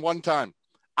knocked down one time.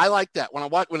 I like that.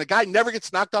 When a guy never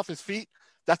gets knocked off his feet,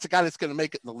 that's a guy that's going to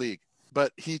make it in the league.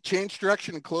 But he changed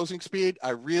direction and closing speed. I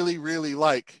really, really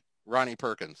like Ronnie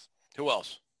Perkins. Who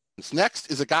else? Next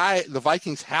is a guy the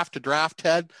Vikings have to draft,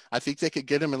 Ted. I think they could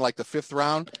get him in like the 5th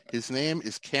round. His name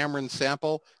is Cameron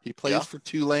Sample. He plays for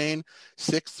Tulane,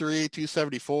 6'3",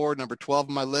 274, number 12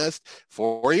 on my list.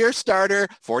 4-year starter,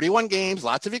 41 games,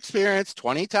 lots of experience,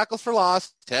 20 tackles for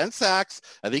loss, 10 sacks.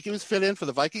 I think he was fit in for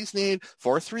the Vikings need.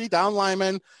 4'3", down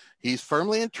lineman. He's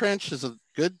firmly entrenched as a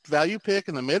good value pick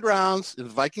in the mid-rounds. If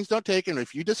the Vikings don't take him,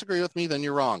 if you disagree with me, then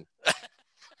you're wrong.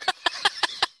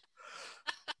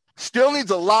 Still needs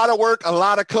a lot of work, a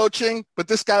lot of coaching, but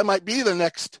this guy might be the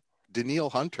next Danielle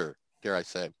Hunter, dare I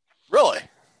say. Really?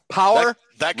 Power,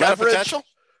 that kind leverage. of potential?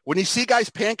 When you see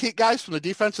guys pancake guys from the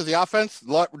defense to the offense,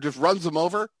 just runs them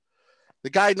over.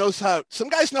 The guy knows some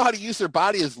guys know how to use their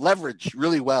body as leverage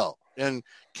really well. And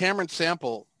Cameron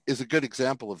Sample is a good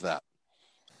example of that.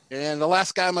 And the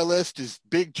last guy on my list is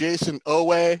Big Jason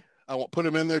Owe. I won't put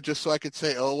him in there just so I could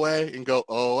say Owe and go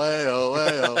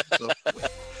Owe.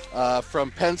 So,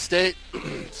 from Penn State,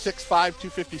 6'5",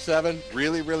 257,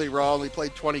 really, really raw. Only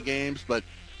played 20 games, but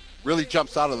really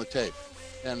jumps out on the tape.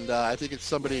 And I think it's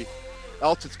somebody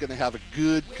else that's going to have a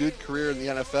good career in the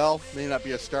NFL. May not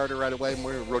be a starter right away,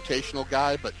 more a rotational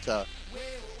guy, but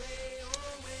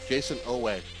Jason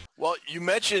Owe. Well, you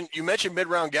mentioned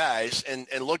mid-round guys, and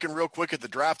looking real quick at the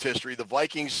draft history, the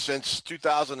Vikings since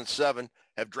 2007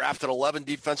 have drafted 11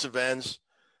 defensive ends.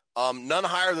 None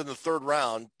higher than the 3rd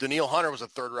round. Danielle Hunter was a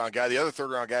 3rd-round guy. The other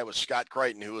 3rd-round guy was Scott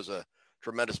Crichton, who was a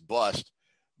tremendous bust.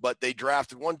 But they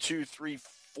drafted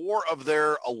 4 of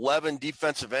their 11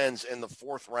 defensive ends in the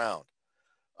 4th round.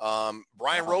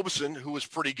 Brian Robeson, who was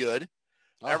pretty good.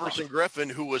 Everson Griffin,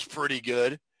 who was pretty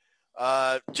good.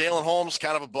 Jalen Holmes,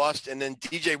 kind of a bust. And then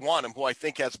TJ Wanham, who I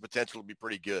think has the potential to be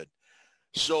pretty good.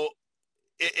 So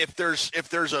if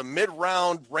there's a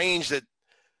mid-round range that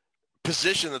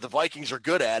position that the Vikings are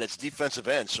good at, it's defensive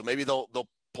end. So maybe they'll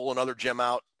pull another gem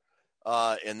out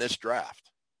in this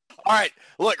draft. All right,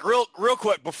 look, real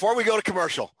quick before we go to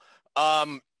commercial,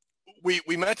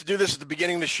 we meant to do this at the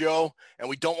beginning of the show, and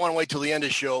we don't want to wait till the end of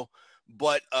the show.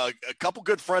 But a couple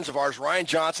good friends of ours, Ryan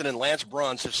Johnson and Lance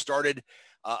Bruns, have started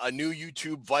a new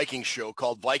YouTube Viking show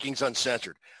called Vikings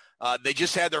Uncensored. They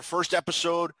just had their first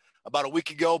episode about a week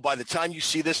ago. By the time you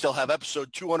see this, they'll have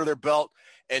episode 2 under their belt.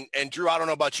 And Drew, I don't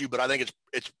know about you, but I think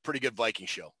it's a pretty good Viking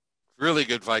show. Really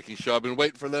good Viking show. I've been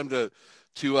waiting for them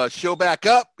to show back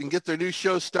up and get their new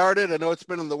show started. I know it's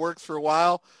been in the works for a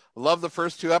while. I love the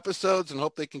first 2 episodes and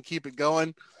hope they can keep it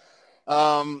going.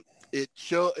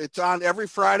 It's on every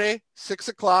Friday, 6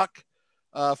 o'clock,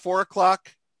 4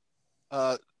 o'clock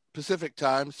Pacific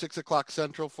time, 6 o'clock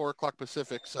Central, 4 o'clock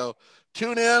Pacific. So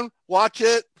tune in, watch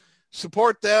it,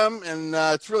 support them, and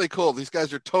it's really cool. These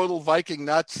guys are total Viking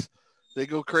nuts. They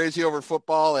go crazy over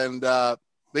football, and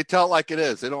they tell it like it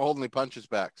is. They don't hold any punches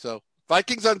back. So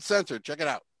Vikings Uncensored. Check it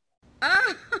out.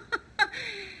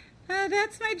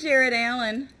 That's my Jared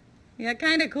Allen. Yeah,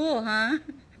 kind of cool, huh?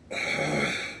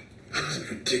 This is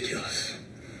ridiculous.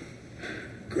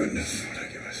 Goodness, what did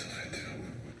I get myself into?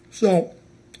 So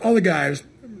all the guys,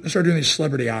 they start doing these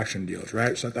celebrity auction deals,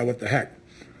 right? So I thought, what the heck?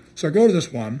 So I go to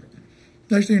this one.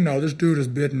 Next thing you know, this dude is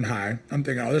bidding high. I'm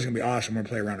thinking, oh, this is going to be awesome. I'm going to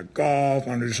play a round of golf. I'm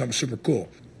going to do something super cool.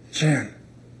 Jan,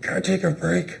 can I take a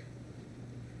break?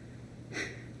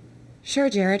 Sure,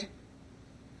 Jared.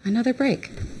 Another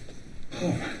break. Oh,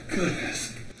 my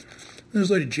goodness. This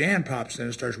lady Jan pops in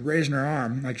and starts raising her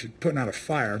arm like she's putting out a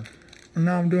fire. And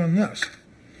now I'm doing this.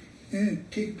 Yeah,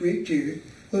 take a break, Jared.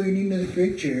 Oh, you need another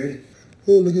break, Jared.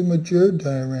 Oh, look at my Jared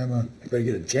diorama. I better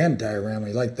get a Jan diorama.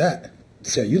 You like that?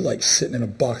 So you like sitting in a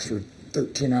box for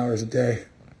 13 hours a day.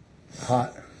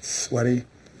 Hot, sweaty.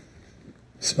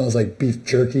 Smells like beef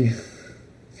jerky.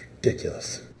 It's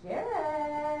ridiculous.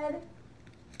 Jared!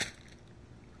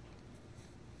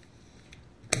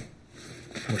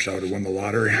 I wish I would have won the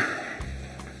lottery.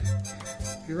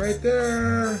 You're right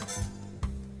there.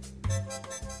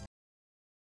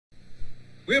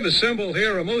 We have assembled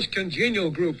here a most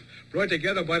congenial group, brought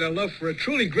together by the love for a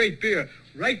truly great beer.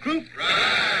 Right, group?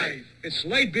 Right! Right. It's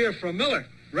light beer from Miller.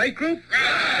 Right, group?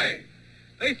 Right.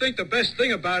 They think the best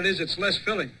thing about it is it's less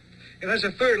filling. It has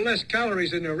a third less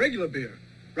calories than their regular beer.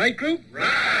 Right, group?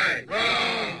 Right.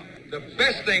 Wrong. The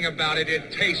best thing about it,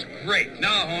 it tastes great. No,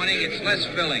 Horny, it's less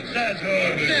filling. That's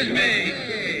Horny. That's me.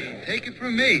 Hey, take it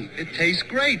from me. It tastes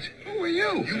great. Who are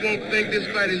you? You won't think this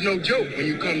fight is no joke when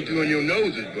you come to and your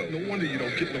nose is broke. No wonder you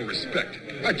don't get no respect.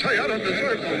 I tell you, I don't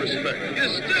deserve no respect. You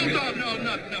still don't know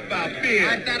nothing about beer.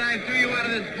 I thought I threw you out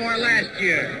of this bar last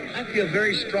year. I feel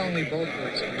very strongly both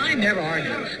ways. I never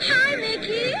argue. Hi,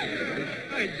 Mickey.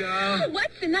 Hi, doll. Oh,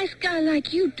 what's a nice guy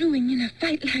like you doing in a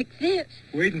fight like this?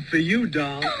 Waiting for you,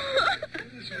 doll.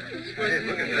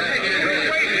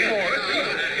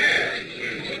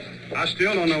 I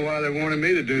still don't know why they wanted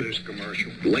me to do this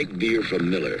commercial. Light beer from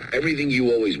Miller. Everything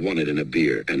you always wanted in a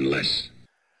beer and less.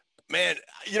 Man,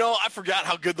 you know, I forgot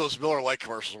how good those Miller Lite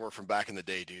commercials were from back in the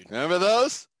day, dude. Remember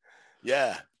those?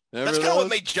 Yeah. Remember That's kind of those? what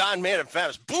made John Madden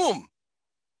famous. Boom.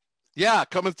 Yeah,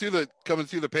 coming through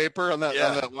the paper on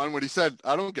that one when he said,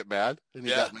 "I don't get mad," and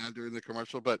he got mad during the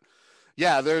commercial. But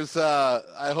yeah, there's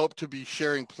I hope to be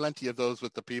sharing plenty of those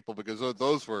with the people because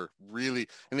those were really,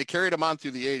 and they carried them on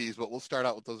through the 80s. But we'll start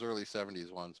out with those early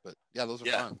 70s ones. But yeah, those are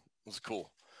fun. It was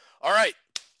cool. All right,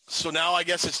 so now I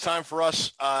guess it's time for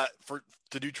us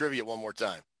to do trivia one more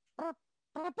time.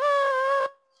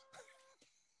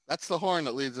 That's the horn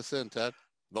that leads us in, Ted.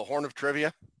 The horn of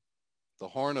trivia. The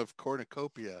horn of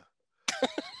cornucopia.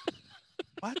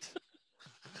 What?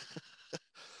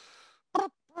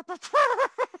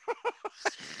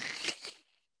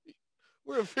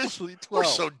 We're officially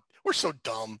 12. We're so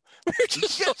dumb.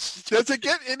 Does it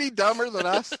get any dumber than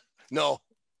us? No.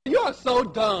 You are so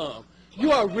dumb.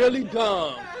 You are really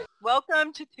dumb.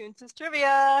 Welcome to Toonces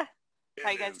Trivia. How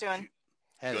you guys doing?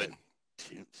 Good.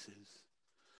 Toonces.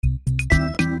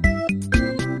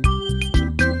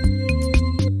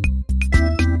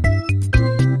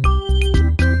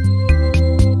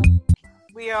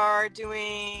 We are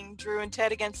doing Drew and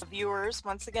Ted against the viewers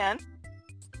once again.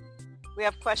 We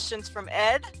have questions from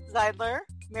Ed Zeidler,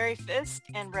 Mary Fisk,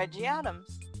 and Reggie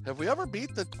Adams. Have we ever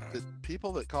beat the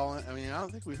people that call in? I mean, I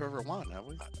don't think we've ever won, have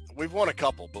we? We've won a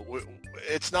couple, but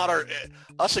it's not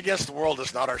us against the world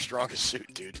is not our strongest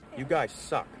suit, dude. You guys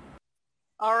suck.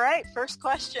 All right, first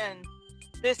question.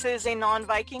 This is a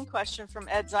non-Viking question from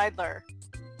Ed Zeidler.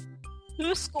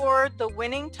 Who scored the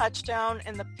winning touchdown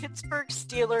in the Pittsburgh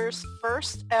Steelers'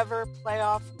 first ever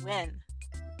playoff win?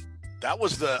 That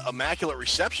was the Immaculate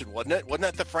Reception, wasn't it? Wasn't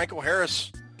that the Franco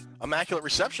Harris Immaculate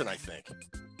Reception, I think?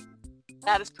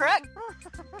 That is correct.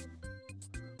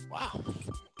 Wow.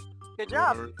 Good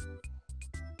job.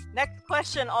 Next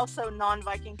question, also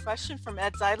non-Viking question from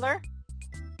Ed Zeidler.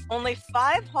 Only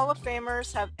 5 Hall of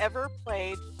Famers have ever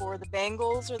played for the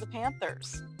Bengals or the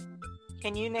Panthers.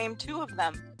 Can you name 2 of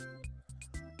them?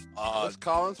 Was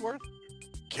Collinsworth?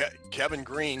 Kevin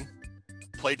Green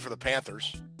played for the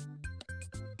Panthers.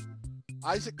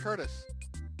 Isaac Curtis.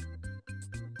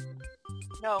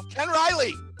 No. Ken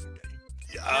Riley.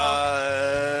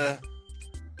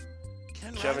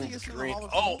 Kevin Green.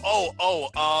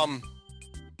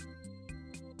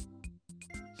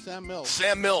 Sam Mills.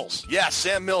 Sam Mills. Yeah,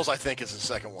 Sam Mills, I think, is the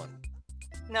second one.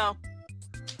 No.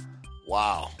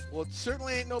 Wow. Well, it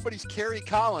certainly ain't nobody's Kerry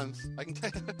Collins. I can tell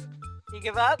you. You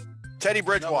give up? Teddy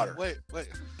Bridgewater. No, wait.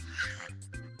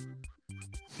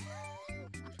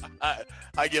 I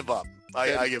give up.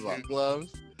 I give up.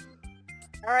 Gloves.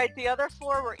 All right, the other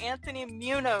 4 were Anthony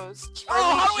Munoz.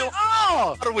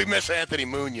 How did we miss Anthony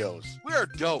Munoz? We are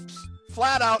dopes.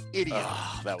 Flat out idiots.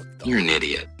 That was dumb. You're an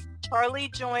idiot. Charlie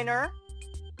Joyner.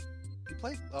 He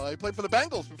played for the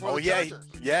Bengals before the yeah. Chargers.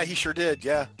 Yeah, he sure did,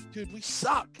 yeah. Dude, we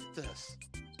suck at this.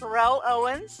 Terrell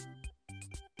Owens.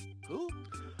 Who?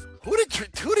 Who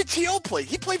did T.O. play?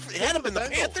 He had him in the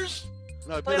Panthers?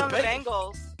 No, he played on the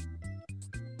Bengals.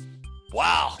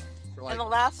 Wow. And the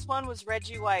last one was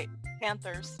Reggie White,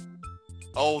 Panthers.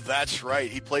 Oh, that's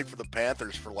right. He played for the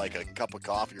Panthers for like a cup of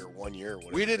coffee or 1 year.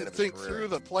 We didn't think through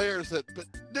the players but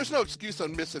there's no excuse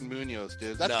on missing Munoz,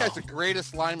 dude. That guy's the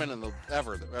greatest lineman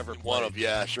ever played. One of,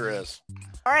 yeah, sure is.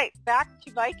 All right, back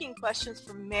to Viking questions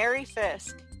from Mary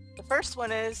Fisk. The first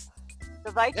one is,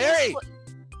 the Vikings... Harry!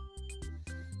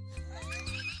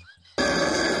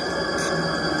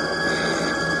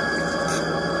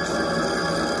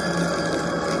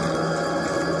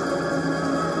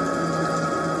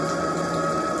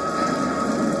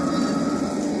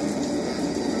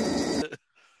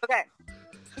 Okay.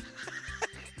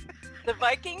 The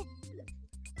Viking...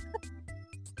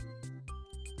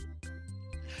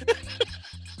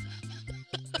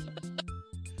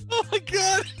 Oh, my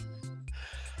God.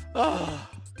 Oh.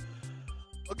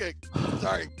 Okay,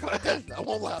 Sorry, go ahead. I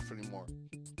won't laugh anymore.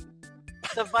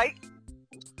 The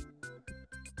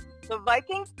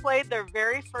Vikings played their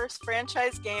very first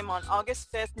franchise game on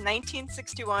August 5th,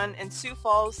 1961 in Sioux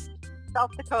Falls,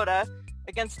 South Dakota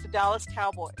against the Dallas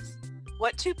Cowboys.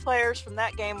 What two players from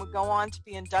that game would go on to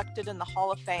be inducted in the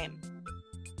Hall of Fame?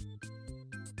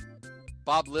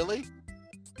 Bob Lilly?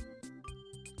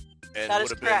 And That would is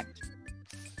have correct.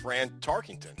 been Fran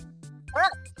Tarkington.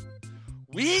 Correct.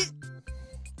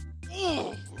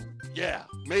 Ooh, yeah.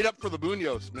 Made up for the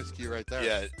Munoz miscue right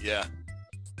there. Yeah.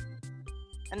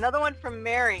 Another one from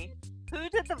Mary. Who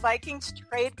did the Vikings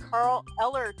trade Carl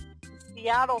Eller to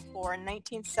Seattle for in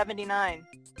 1979?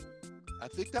 I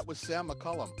think that was Sam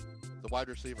McCullum, the wide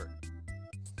receiver.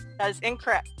 That is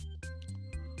incorrect.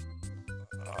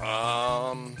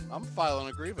 I'm filing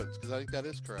a grievance because I think that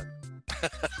is correct.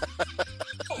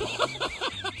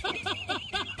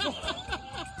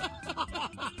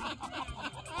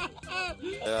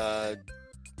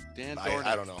 Dan Dorney.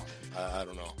 I don't know. I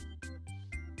don't know.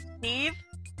 Steve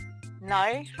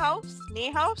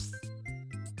Niehaus?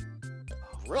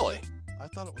 Really? I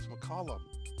thought it was McCollum.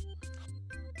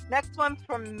 Next one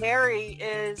from Mary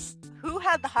is, who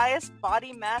had the highest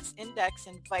body mass index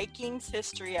in Vikings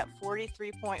history at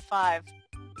 43.5?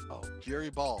 Oh, Jerry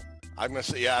Ball. I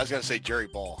was gonna say Jerry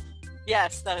Ball.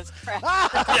 Yes, that is correct.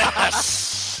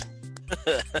 Yes.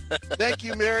 Thank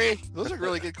you, Mary. Those are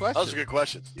really good questions. Those are good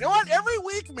questions. You know what? Every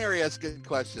week, Mary has good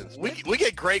questions. We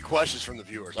get great questions from the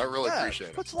viewers. I really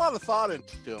appreciate it. Puts a lot of thought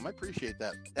into them. I appreciate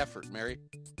that effort, Mary.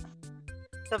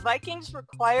 The Vikings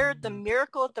required the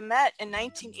Miracle at the Met in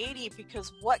 1980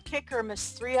 because what kicker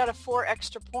missed 3 out of 4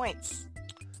 extra points?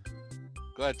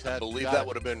 Go ahead, Ted. I believe that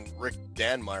would have been Rick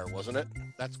Danmeyer, wasn't it?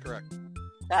 That's correct.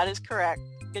 That is correct.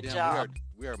 Good job.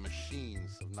 We are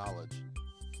machines of knowledge.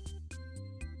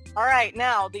 All right,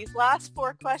 now these last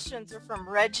 4 questions are from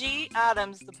Reggie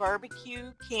Adams, the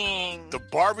Barbecue King. The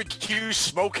Barbecue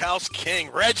Smokehouse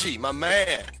King. Reggie, my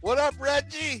man. What up,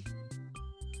 Reggie?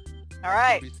 All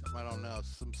right. I don't know,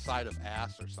 some side of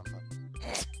ass or something.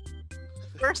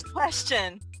 First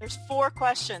question. There's 4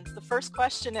 questions. The first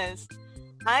question is,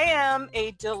 I am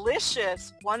a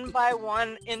delicious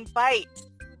 1x1 invite.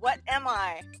 What am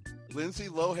I? Lindsay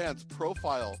Lohan's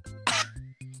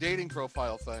dating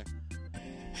profile thing.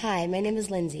 Hi, my name is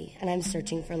Lindsay, and I'm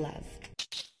searching for love.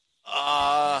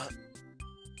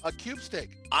 A cube steak.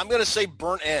 I'm going to say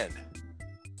burnt end.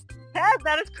 Ted,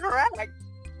 that is correct.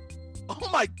 Oh,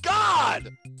 my God!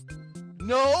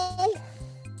 No!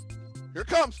 Here it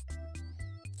comes.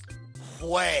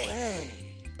 Way.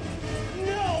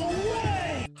 No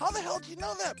way! How the hell do you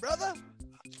know that, brother?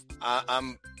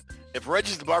 If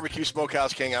Reggie's the Barbecue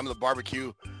Smokehouse King, I'm the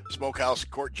Barbecue Smokehouse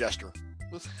Court Jester.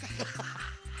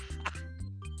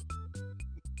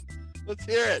 Let's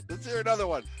hear it. Let's hear another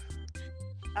one.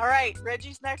 All right,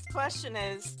 Reggie's next question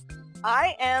is,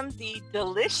 I am the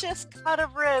delicious cut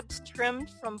of ribs trimmed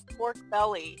from pork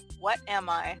belly. What am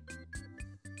I?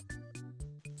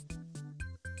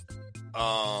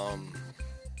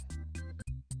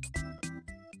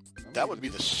 That would be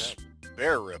the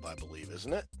spare rib, I believe,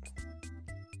 isn't it?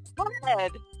 Go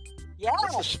ahead. Yeah.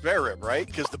 That's the spare rib, right?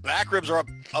 Because the back ribs are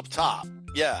up top.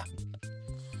 Yeah.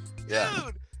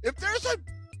 Dude, if there's a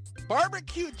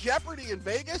barbecue Jeopardy in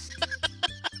Vegas,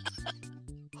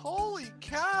 holy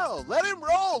cow. Let him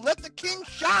roll. Let the king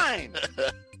shine.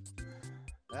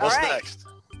 What's next?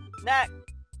 Next.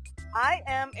 I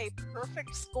am a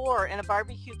perfect score in a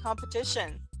barbecue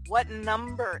competition. What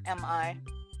number am I?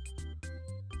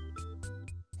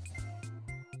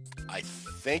 I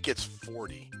think it's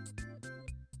 40,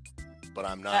 but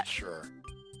I'm not sure.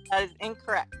 That is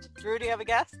incorrect. Drew, do you have a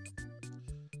guess?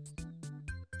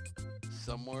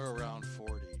 Somewhere around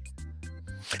 40.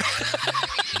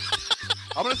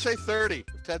 I'm going to say 30.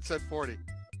 Ted said 40.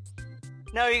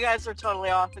 No, you guys are totally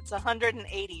off. It's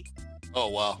 180. Oh,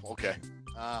 wow. Okay.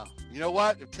 You know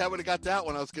what? If Ted would have got that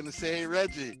one, I was going to say, hey,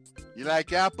 Reggie, you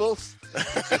like apples?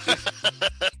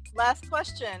 Last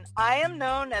question. I am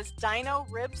known as Dino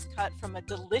Ribs Cut from a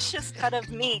delicious cut of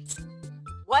meat.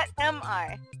 What am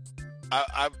I?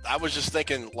 I was just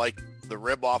thinking like the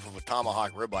rib off of a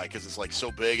tomahawk ribeye because it's like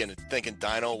so big, and thinking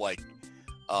Dino like,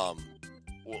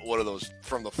 what are those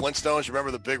from the Flintstones? You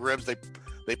remember the big ribs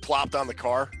they plopped on the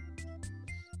car?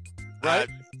 Right.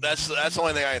 That's the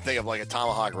only thing I can think of, like a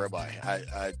tomahawk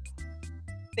ribeye.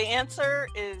 The answer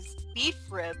is beef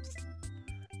ribs.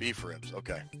 Beef ribs.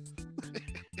 Okay.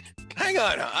 Hang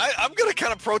on. I'm going to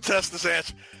kind of protest this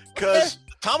answer because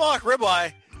tomahawk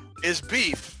ribeye is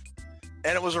beef,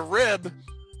 and it was a rib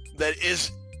that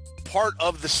is part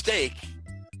of the steak.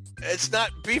 It's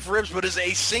not beef ribs, but is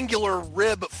a singular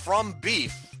rib from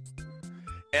beef.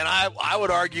 And I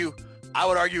would argue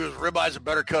his ribeye is a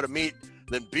better cut of meat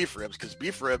than beef ribs because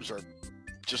beef ribs are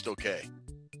just okay.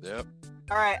 Yep.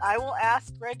 All right, I will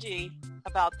ask Reggie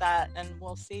about that, and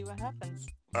we'll see what happens.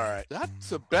 All right. That's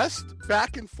the best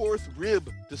back and forth rib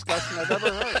discussion I've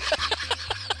ever heard.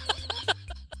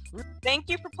 Thank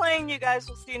you for playing, you guys.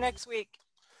 We'll see you next week.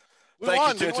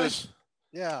 Thank you, Tootses.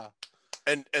 Yeah.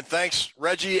 And thanks,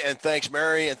 Reggie, and thanks,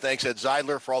 Mary, and thanks, Ed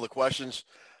Zeidler, for all the questions.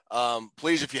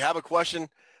 Please, if you have a question,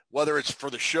 whether it's for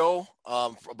the show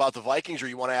about the Vikings or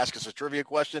you want to ask us a trivia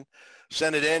question,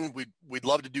 send it in. We'd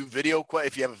love to do video.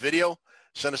 If you have a video,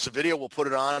 send us a video. We'll put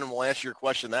it on, and we'll answer your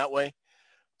question that way.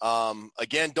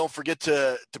 Again, don't forget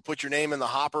to put your name in the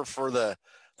hopper for the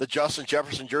Justin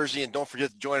Jefferson jersey, and don't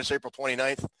forget to join us April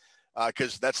 29th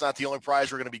because that's not the only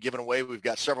prize we're going to be giving away. We've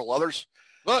got several others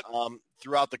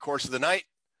throughout the course of the night.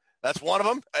 That's one of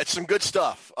them. It's some good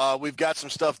stuff. We've got some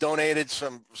stuff donated,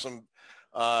 some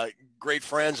great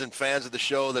friends and fans of the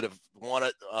show that have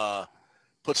wanted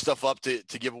put stuff up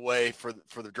to give away for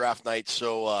the draft night.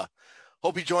 So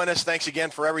hope you join us. Thanks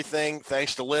again for everything.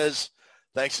 Thanks to Liz.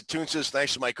 Thanks to Toonses.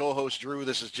 Thanks to my co-host, Drew.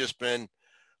 This has just been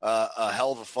a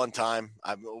hell of a fun time.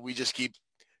 We just keep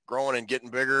growing and getting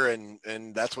bigger,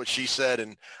 and that's what she said,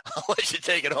 and I'll let you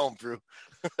take it home, Drew.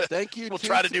 Thank you. We'll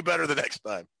try to do better the next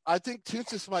time. I think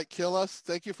Toonses might kill us.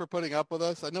 Thank you for putting up with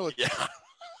us. I know it. Yeah.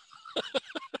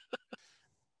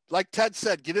 Like Ted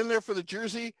said, get in there for the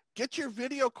jersey. Get your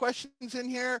video questions in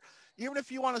here. Even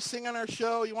if you want to sing on our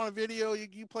show, you want a video,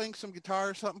 you playing some guitar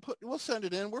or something, we'll send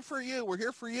it in. We're for you. We're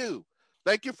here for you.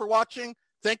 Thank you for watching.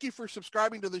 Thank you for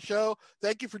subscribing to the show.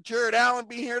 Thank you for Jared Allen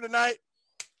being here tonight.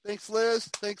 Thanks, Liz.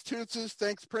 Thanks, Toonses.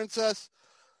 Thanks, Princess.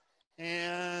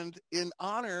 And in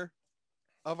honor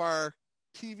of our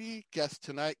TV guest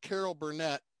tonight, Carol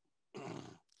Burnett,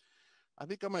 I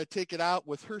think I'm going to take it out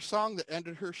with her song that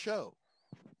ended her show.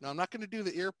 Now, I'm not going to do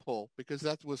the ear pull because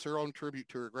that was her own tribute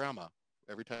to her grandma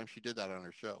every time she did that on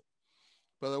her show.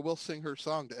 But I will sing her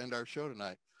song to end our show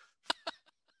tonight.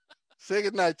 Say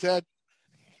good night, Ted.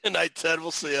 Good night, Ted. We'll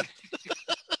see you.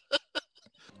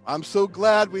 I'm so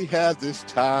glad we had this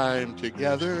time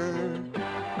together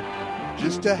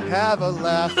just to have a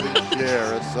laugh and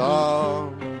share a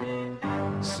song.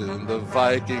 Soon the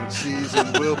Viking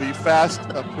season will be fast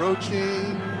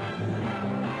approaching,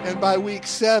 and by week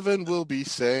 7 we'll be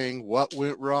saying what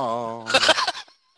went wrong.